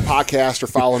listen to my podcast or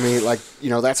follow me,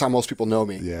 that's how most people know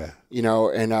me. Yeah.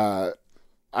 And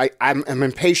I'm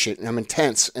impatient and I'm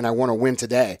intense and I want to win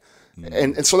today.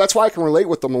 And so that's why I can relate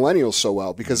with the millennials so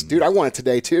well, because, dude, I want it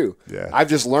today too. Yeah. I've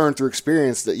just learned through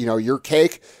experience that, your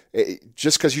cake,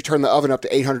 just because you turn the oven up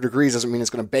to 800 degrees doesn't mean it's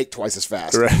going to bake twice as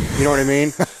fast. Right. You know what I mean?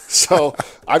 So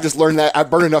I've just learned that. I've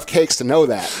burned enough cakes to know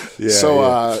that.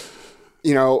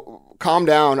 Calm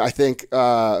down, I think,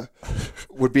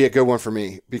 would be a good one for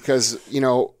me, because,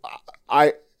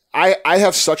 I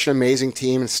have such an amazing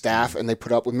team and staff, and they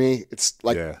put up with me. It's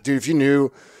like, dude, if you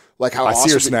knew how I awesome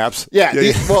see your snaps.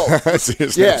 I see your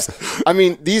snaps. I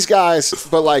mean, these guys,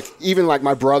 but even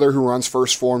my brother who runs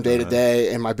First Form day to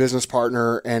day, and my business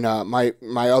partner, and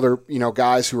my other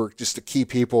guys who are just the key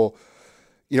people,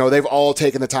 they've all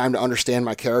taken the time to understand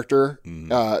my character.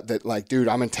 That dude,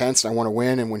 I'm intense and I want to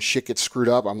win, and when shit gets screwed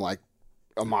up, I'm like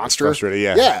a monster.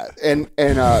 Frustrated, and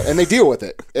they deal with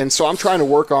it. And so I'm trying to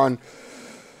work on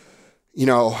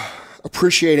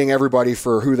appreciating everybody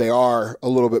for who they are a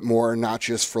little bit more, and not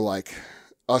just for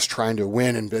us trying to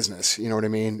win in business. You know what I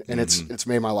mean? And it's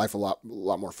made my life a lot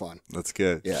more fun. That's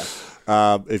good. Yeah.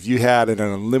 If you had an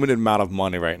unlimited amount of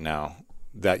money right now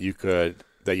that you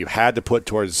had to put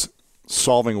towards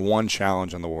solving one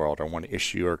challenge in the world, or one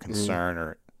issue or concern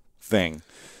or thing,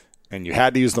 and you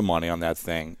had to use the money on that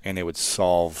thing, and it would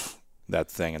solve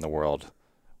that thing in the world,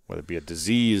 whether it be a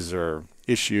disease or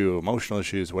issue, emotional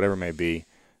issues, whatever it may be,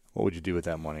 what would you do with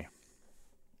that money?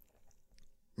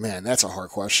 Man, that's a hard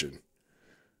question.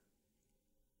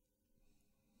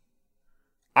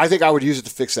 I think I would use it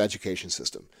to fix the education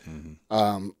system.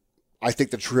 I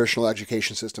think the traditional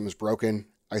education system is broken.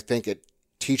 I think it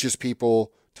teaches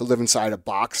people to live inside a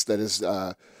box that is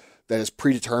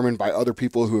predetermined by other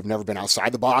people who have never been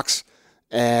outside the box.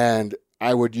 And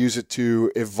I would use it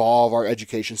to evolve our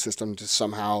education system to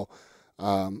somehow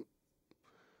be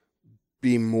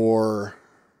more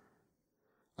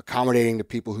accommodating to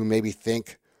people who maybe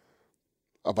think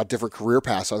about different career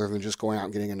paths other than just going out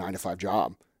and getting a 9-to-5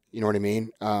 job. You know what I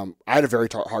mean? I had a very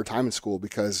hard time in school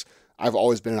because I've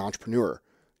always been an entrepreneur.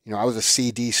 You know, I was a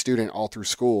CD student all through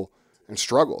school and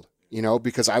struggled, you know,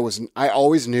 because I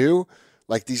always knew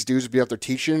like these dudes would be up there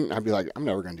teaching. And I'd be like, I'm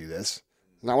never going to do this.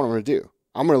 It's not what I'm going to do.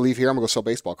 I'm going to leave here. I'm going to go sell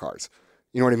baseball cards.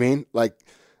 You know what I mean? Like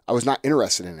I was not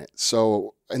interested in it.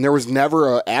 So, and there was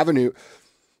never an avenue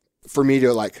for me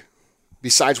to like,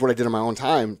 besides what I did in my own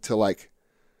time, to like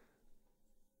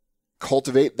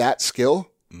cultivate that skill,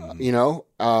 you know,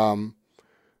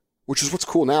 which is what's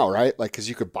cool now, right? Like, cause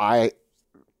you could buy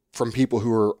from people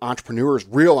who are entrepreneurs,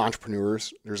 real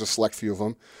entrepreneurs. There's a select few of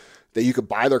them that you could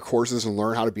buy their courses and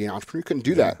learn how to be an entrepreneur. You couldn't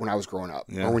do that when I was growing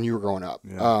up or when you were growing up.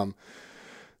 Yeah.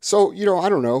 So, you know, I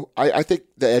don't know. I think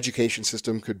the education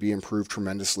system could be improved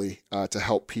tremendously to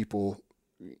help people.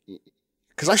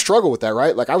 Because I struggle with that,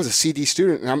 right? Like I was a CD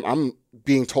student and I'm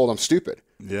being told I'm stupid.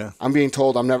 Yeah. I'm being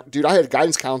told I'm never, dude, I had a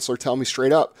guidance counselor tell me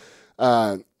straight up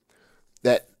that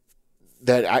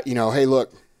I, you know, hey,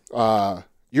 look,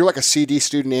 you're like a CD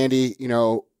student, Andy, you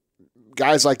know,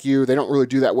 guys like you, they don't really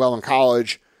do that well in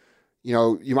college. You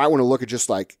know, you might want to look at just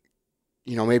like,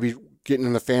 you know, maybe getting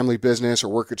in the family business or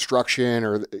work construction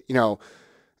or, you know,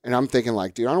 and I'm thinking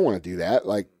like, dude, I don't want to do that.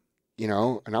 Like, you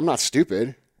know, and I'm not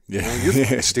stupid. Yeah. You know,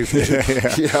 you're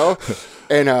stupid, you know?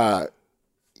 And,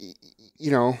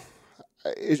 you know,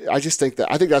 I just think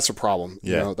I think that's a problem.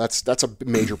 Yeah. You know, that's a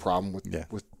major problem with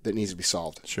that needs to be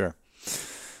solved. Sure.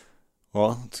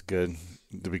 Well, it's good.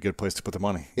 It'd be a good place to put the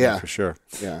money. Yeah. For sure.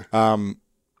 Yeah.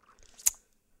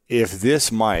 If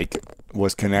this mic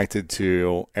was connected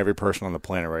to every person on the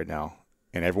planet right now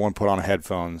and everyone put on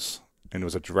headphones and it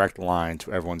was a direct line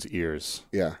to everyone's ears.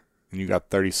 Yeah. And you got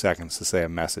 30 seconds to say a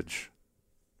message,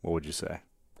 what would you say?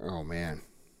 Oh, man.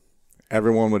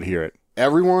 Everyone would hear it.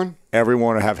 Everyone?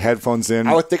 Everyone would have headphones in.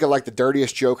 I would think of like the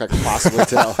dirtiest joke I could possibly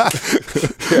tell.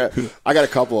 Yeah, I got a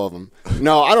couple of them.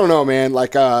 No, I don't know, man.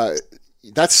 Like,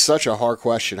 that's such a hard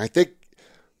question. I think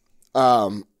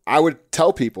I would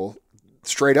tell people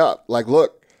straight up, like,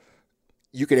 look,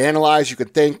 you can analyze, you can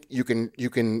think, you can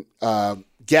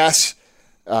guess,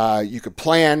 you can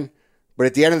plan, but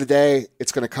at the end of the day,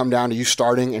 it's going to come down to you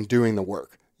starting and doing the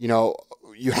work. You know,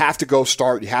 you have to go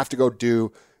start, you have to go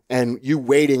do, and you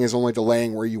waiting is only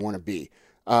delaying where you want to be.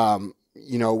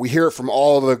 You know, we hear it from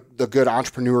all the good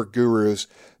entrepreneur gurus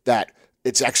that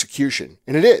it's execution,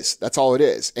 and it is. That's all it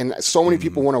is. And so many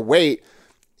people want to wait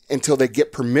until they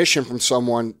get permission from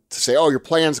someone to say, oh, your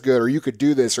plan's good, or you could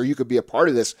do this, or you could be a part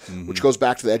of this, which goes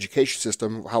back to the education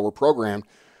system, how we're programmed,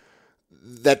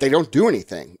 that they don't do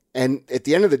anything. And at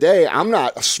the end of the day, I'm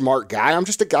not a smart guy. I'm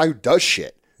just a guy who does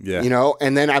shit, you know,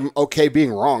 and then I'm okay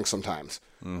being wrong sometimes,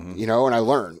 you know, and I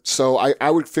learn. So I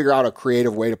would figure out a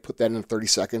creative way to put that in 30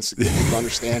 seconds to get people to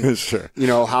understand, Sure. you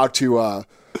know, how to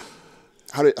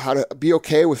be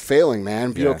okay with failing,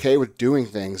 man. Be okay with doing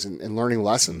things and learning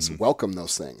lessons. Welcome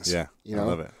those things. Yeah. You know? I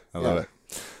love it. I love it.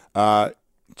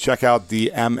 Check out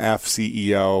the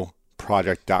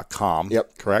mfceoproject.com.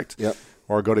 Yep. Correct? Yep.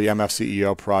 Or go to the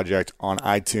MFCEO Project on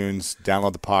iTunes.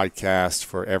 Download the podcast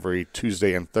for every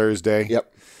Tuesday and Thursday.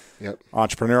 Yep.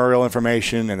 Entrepreneurial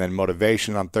information and then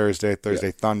motivation on Thursday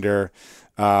Thunder.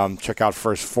 Check out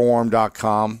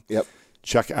firstform.com. Yep.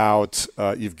 Check out,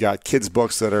 you've got kids'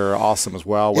 books that are awesome as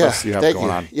well. What else do you have going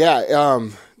on? Yeah,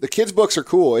 the kids' books are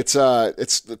cool. It's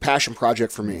the passion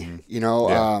project for me. You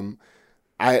know,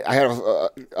 I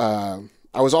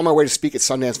was on my way to speak at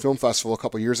Sundance Film Festival a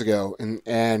couple years ago,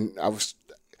 and I was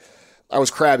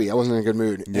crabby. I wasn't in a good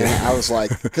mood. And I was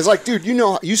like, because like, dude, you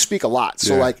know, you speak a lot.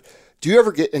 So like, do you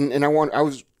ever get,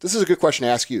 this is a good question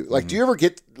to ask you. Like, do you ever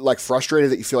get like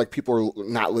frustrated that you feel like people are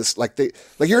not listening?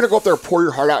 Like you're going to go up there and pour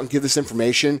your heart out and give this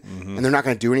information and they're not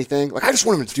going to do anything. Like, I just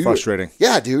want them to do frustrating. It.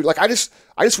 Yeah, dude. Like, I just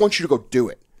want you to go do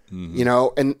it, you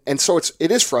know? And so it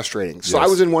is frustrating. So I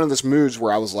was in one of those moods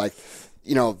where I was like,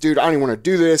 you know, dude, I don't even want to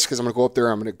do this because I'm going to go up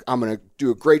there. I'm going to do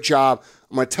a great job.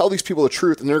 I'm going to tell these people the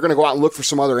truth and they're going to go out and look for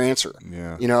some other answer,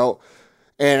 you know?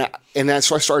 And then,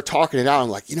 so I started talking it out. I'm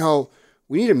like, you know,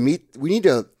 we need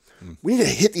to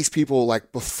hit these people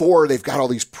like before they've got all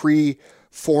these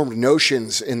pre-formed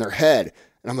notions in their head.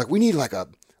 And I'm like, we need like a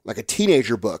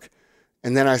teenager book.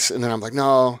 And then I'm like,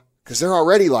 no, because they're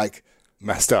already like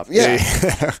messed up. Yeah.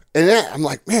 And then I'm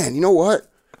like, man, you know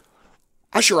what?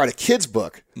 I should write a kid's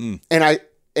book. And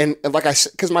like I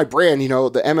said, because my brand, you know,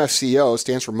 the MFCEO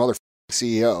stands for motherfucking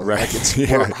CEO. Right. Like it's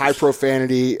high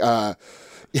profanity.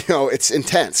 You know, it's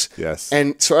intense. Yes.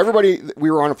 And so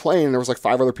we were on a plane and there was like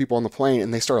 5 other people on the plane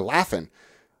and they started laughing.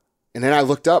 And then I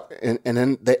looked up, and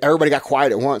then everybody got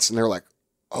quiet at once, and they're like,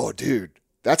 "Oh, dude,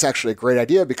 that's actually a great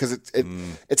idea because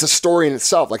it's a story in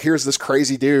itself. Like, here's this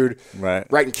crazy dude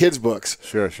writing kids books."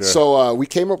 Sure. So we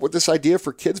came up with this idea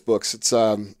for kids books.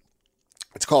 The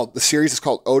series is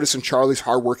called Otis and Charlie's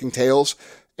Hardworking Tales,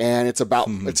 and it's about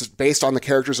it's based on the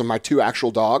characters of my 2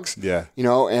 actual dogs. Yeah,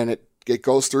 and it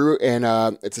goes through,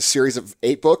 and it's a series of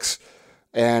 8 books,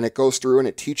 and it goes through and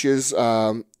it teaches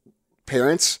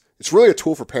parents. It's really a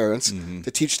tool for parents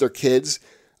to teach their kids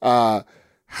how,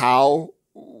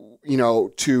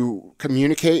 to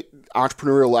communicate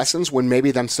entrepreneurial lessons when maybe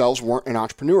themselves weren't an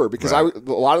entrepreneur. Because a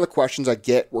lot of the questions I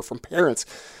get were from parents.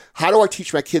 How do I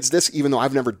teach my kids this even though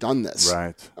I've never done this?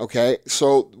 Right. Okay.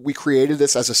 So we created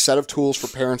this as a set of tools for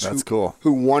parents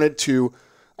who wanted to,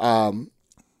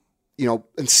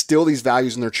 instill these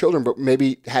values in their children, but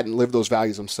maybe hadn't lived those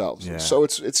values themselves. Yeah. So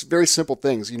it's very simple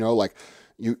things, like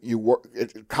you work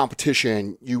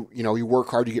competition, you work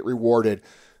hard, you get rewarded.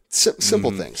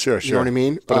 Simple things. Sure. You know what I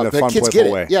mean? But in a fun, kids playful get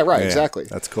it. way. Yeah, right. Exactly.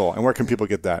 That's cool. And where can people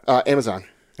get that? Amazon.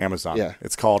 Yeah.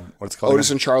 It's called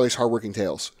Otis and Charlie's Hardworking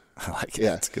Tales. I like it.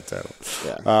 Yeah. It's a good title.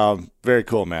 Yeah. Very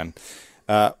cool, man.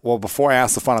 Well, before I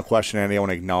ask the final question, Andy, I want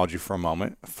to acknowledge you for a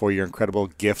moment for your incredible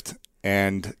gift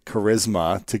and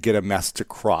charisma to get a message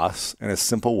across in a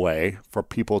simple way for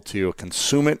people to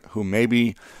consume it who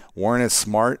maybe weren't as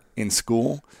smart in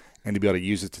school and to be able to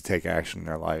use it to take action in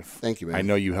their life. Thank you, man. I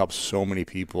know you help so many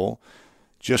people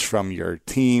just from your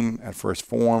team at First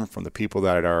Form, from the people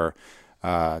that are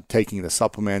taking the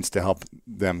supplements to help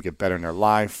them get better in their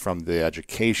life, from the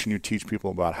education you teach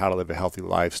people about how to live a healthy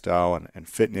lifestyle and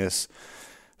fitness,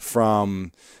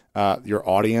 from your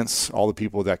audience, all the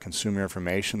people that consume your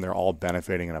information, they're all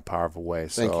benefiting in a powerful way.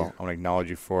 So Thank you. I want to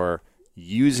acknowledge you for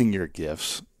using your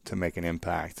gifts to make an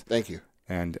impact. Thank you.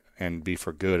 And be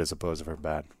for good as opposed to for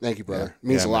bad. Thank you, brother. It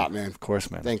means a lot, man. Of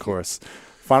course, man. Thank you. Of course.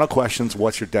 Final questions.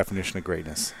 What's your definition of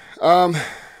greatness? The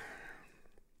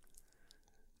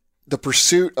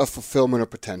pursuit of fulfillment of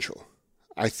potential.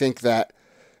 I think that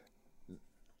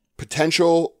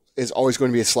potential is always going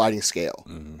to be a sliding scale.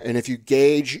 Mm-hmm. And if you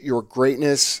gauge your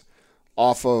greatness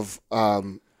off of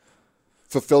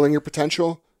fulfilling your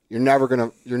potential, you're never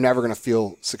gonna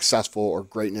feel successful or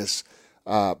greatness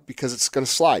because it's gonna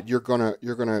slide. You're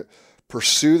gonna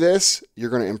pursue this. You're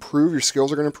gonna improve. Your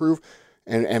skills are gonna improve,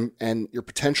 and your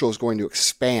potential is going to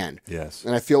expand. Yes.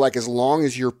 And I feel like as long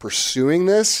as you're pursuing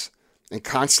this and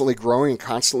constantly growing and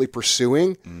constantly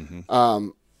pursuing,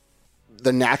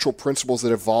 the natural principles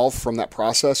that evolve from that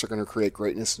process are going to create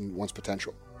greatness in one's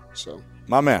potential. So,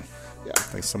 my man. Yeah.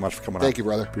 Thanks so much for coming on. Thank you,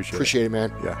 brother. Appreciate it,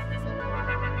 man. Yeah.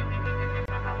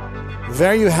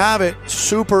 There you have it.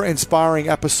 Super inspiring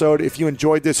episode. If you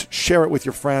enjoyed this, share it with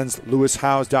your friends.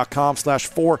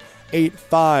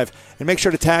 LewisHowes.com/485. And make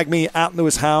sure to tag me at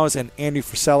Lewis Howes and Andy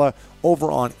Frisella over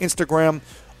on Instagram,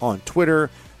 on Twitter.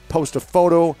 Post a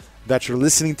photo that you're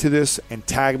listening to this and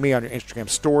tag me on your Instagram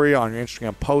story, on your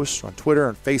Instagram posts, on Twitter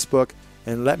and Facebook,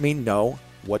 and let me know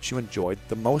what you enjoyed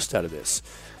the most out of this.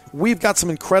 We've got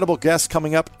some incredible guests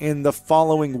coming up in the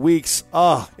following weeks.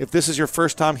 If this is your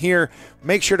first time here,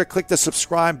 make sure to click the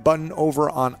subscribe button over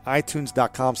on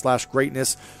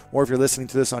iTunes.com/greatness, or if you're listening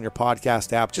to this on your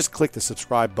podcast app, just click the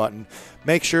subscribe button.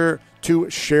 Make sure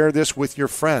to share this with your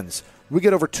friends. We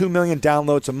get over 2 million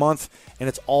downloads a month, and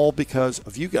it's all because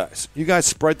of you guys. You guys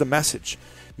spread the message.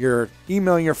 You're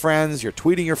emailing your friends, you're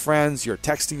tweeting your friends, you're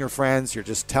texting your friends, you're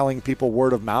just telling people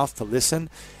word of mouth to listen,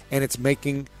 and it's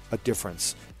making a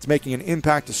difference. It's making an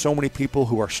impact to so many people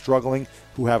who are struggling,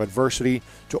 who have adversity,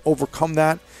 to overcome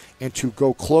that and to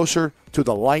go closer to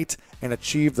the light and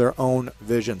achieve their own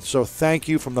vision. So thank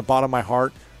you from the bottom of my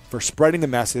heart for spreading the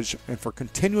message and for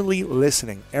continually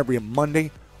listening every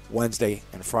Monday, Wednesday,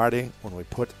 and Friday when we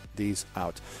put these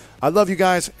out. I love you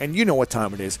guys, and you know what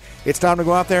time it is. It's time to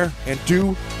go out there and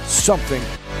do something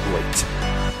great.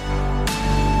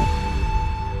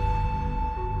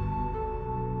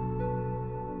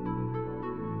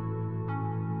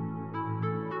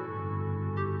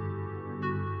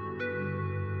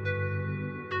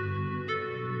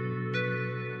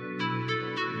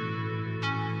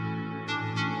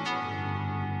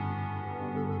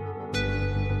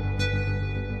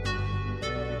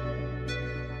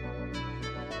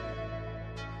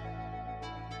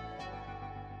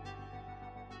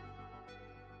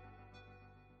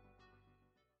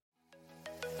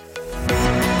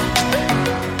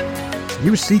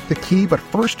 You seek the key, but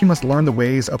first you must learn the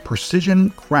ways of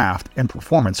precision, craft, and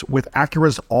performance with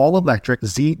Acura's all-electric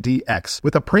ZDX.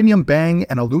 With a premium Bang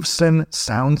and Olufsen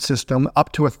sound system,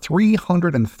 up to a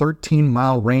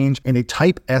 313-mile range, and a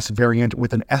Type S variant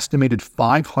with an estimated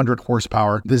 500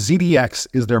 horsepower, the ZDX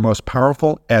is their most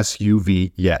powerful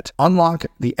SUV yet. Unlock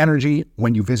the energy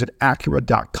when you visit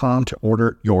Acura.com to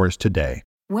order yours today.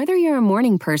 Whether you're a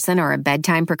morning person or a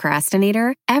bedtime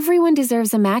procrastinator, everyone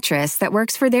deserves a mattress that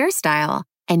works for their style.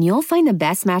 And you'll find the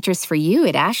best mattress for you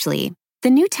at Ashley. The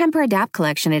new Temper-Adapt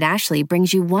collection at Ashley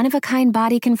brings you one-of-a-kind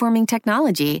body-conforming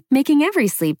technology, making every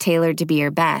sleep tailored to be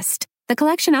your best. The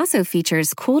collection also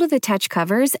features cool-to-the-touch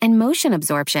covers and motion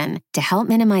absorption to help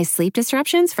minimize sleep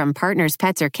disruptions from partners,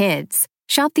 pets, or kids.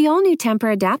 Shop the all-new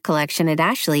Temper-Adapt collection at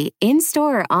Ashley,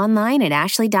 in-store or online at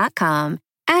ashley.com.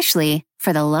 Ashley,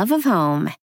 for the love of home.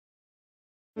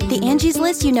 The Angie's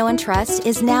List you know and trust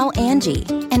is now Angie,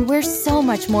 and we're so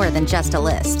much more than just a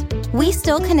list. We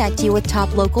still connect you with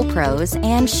top local pros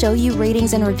and show you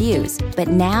ratings and reviews, but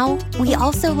now we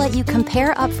also let you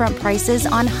compare upfront prices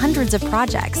on hundreds of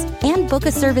projects and book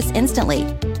a service instantly.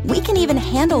 We can even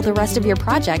handle the rest of your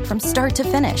project from start to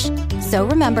finish. So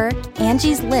remember,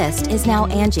 Angie's List is now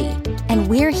Angie, and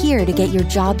we're here to get your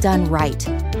job done right.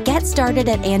 Get started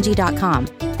at Angie.com.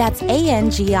 That's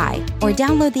ANGI, or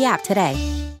download the app today.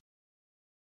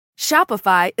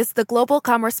 Shopify is the global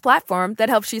commerce platform that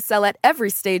helps you sell at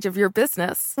every stage of your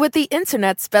business. With the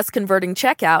internet's best converting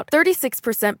checkout,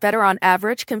 36% better on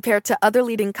average compared to other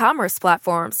leading commerce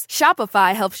platforms,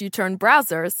 Shopify helps you turn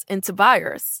browsers into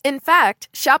buyers. In fact,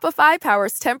 Shopify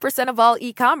powers 10% of all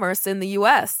e-commerce in the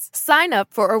U.S. Sign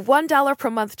up for a $1 per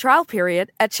month trial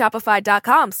period at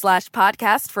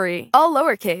shopify.com/podcastfree. All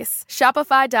lowercase,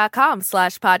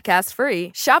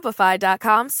 shopify.com/podcastfree,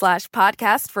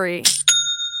 shopify.com/podcastfree.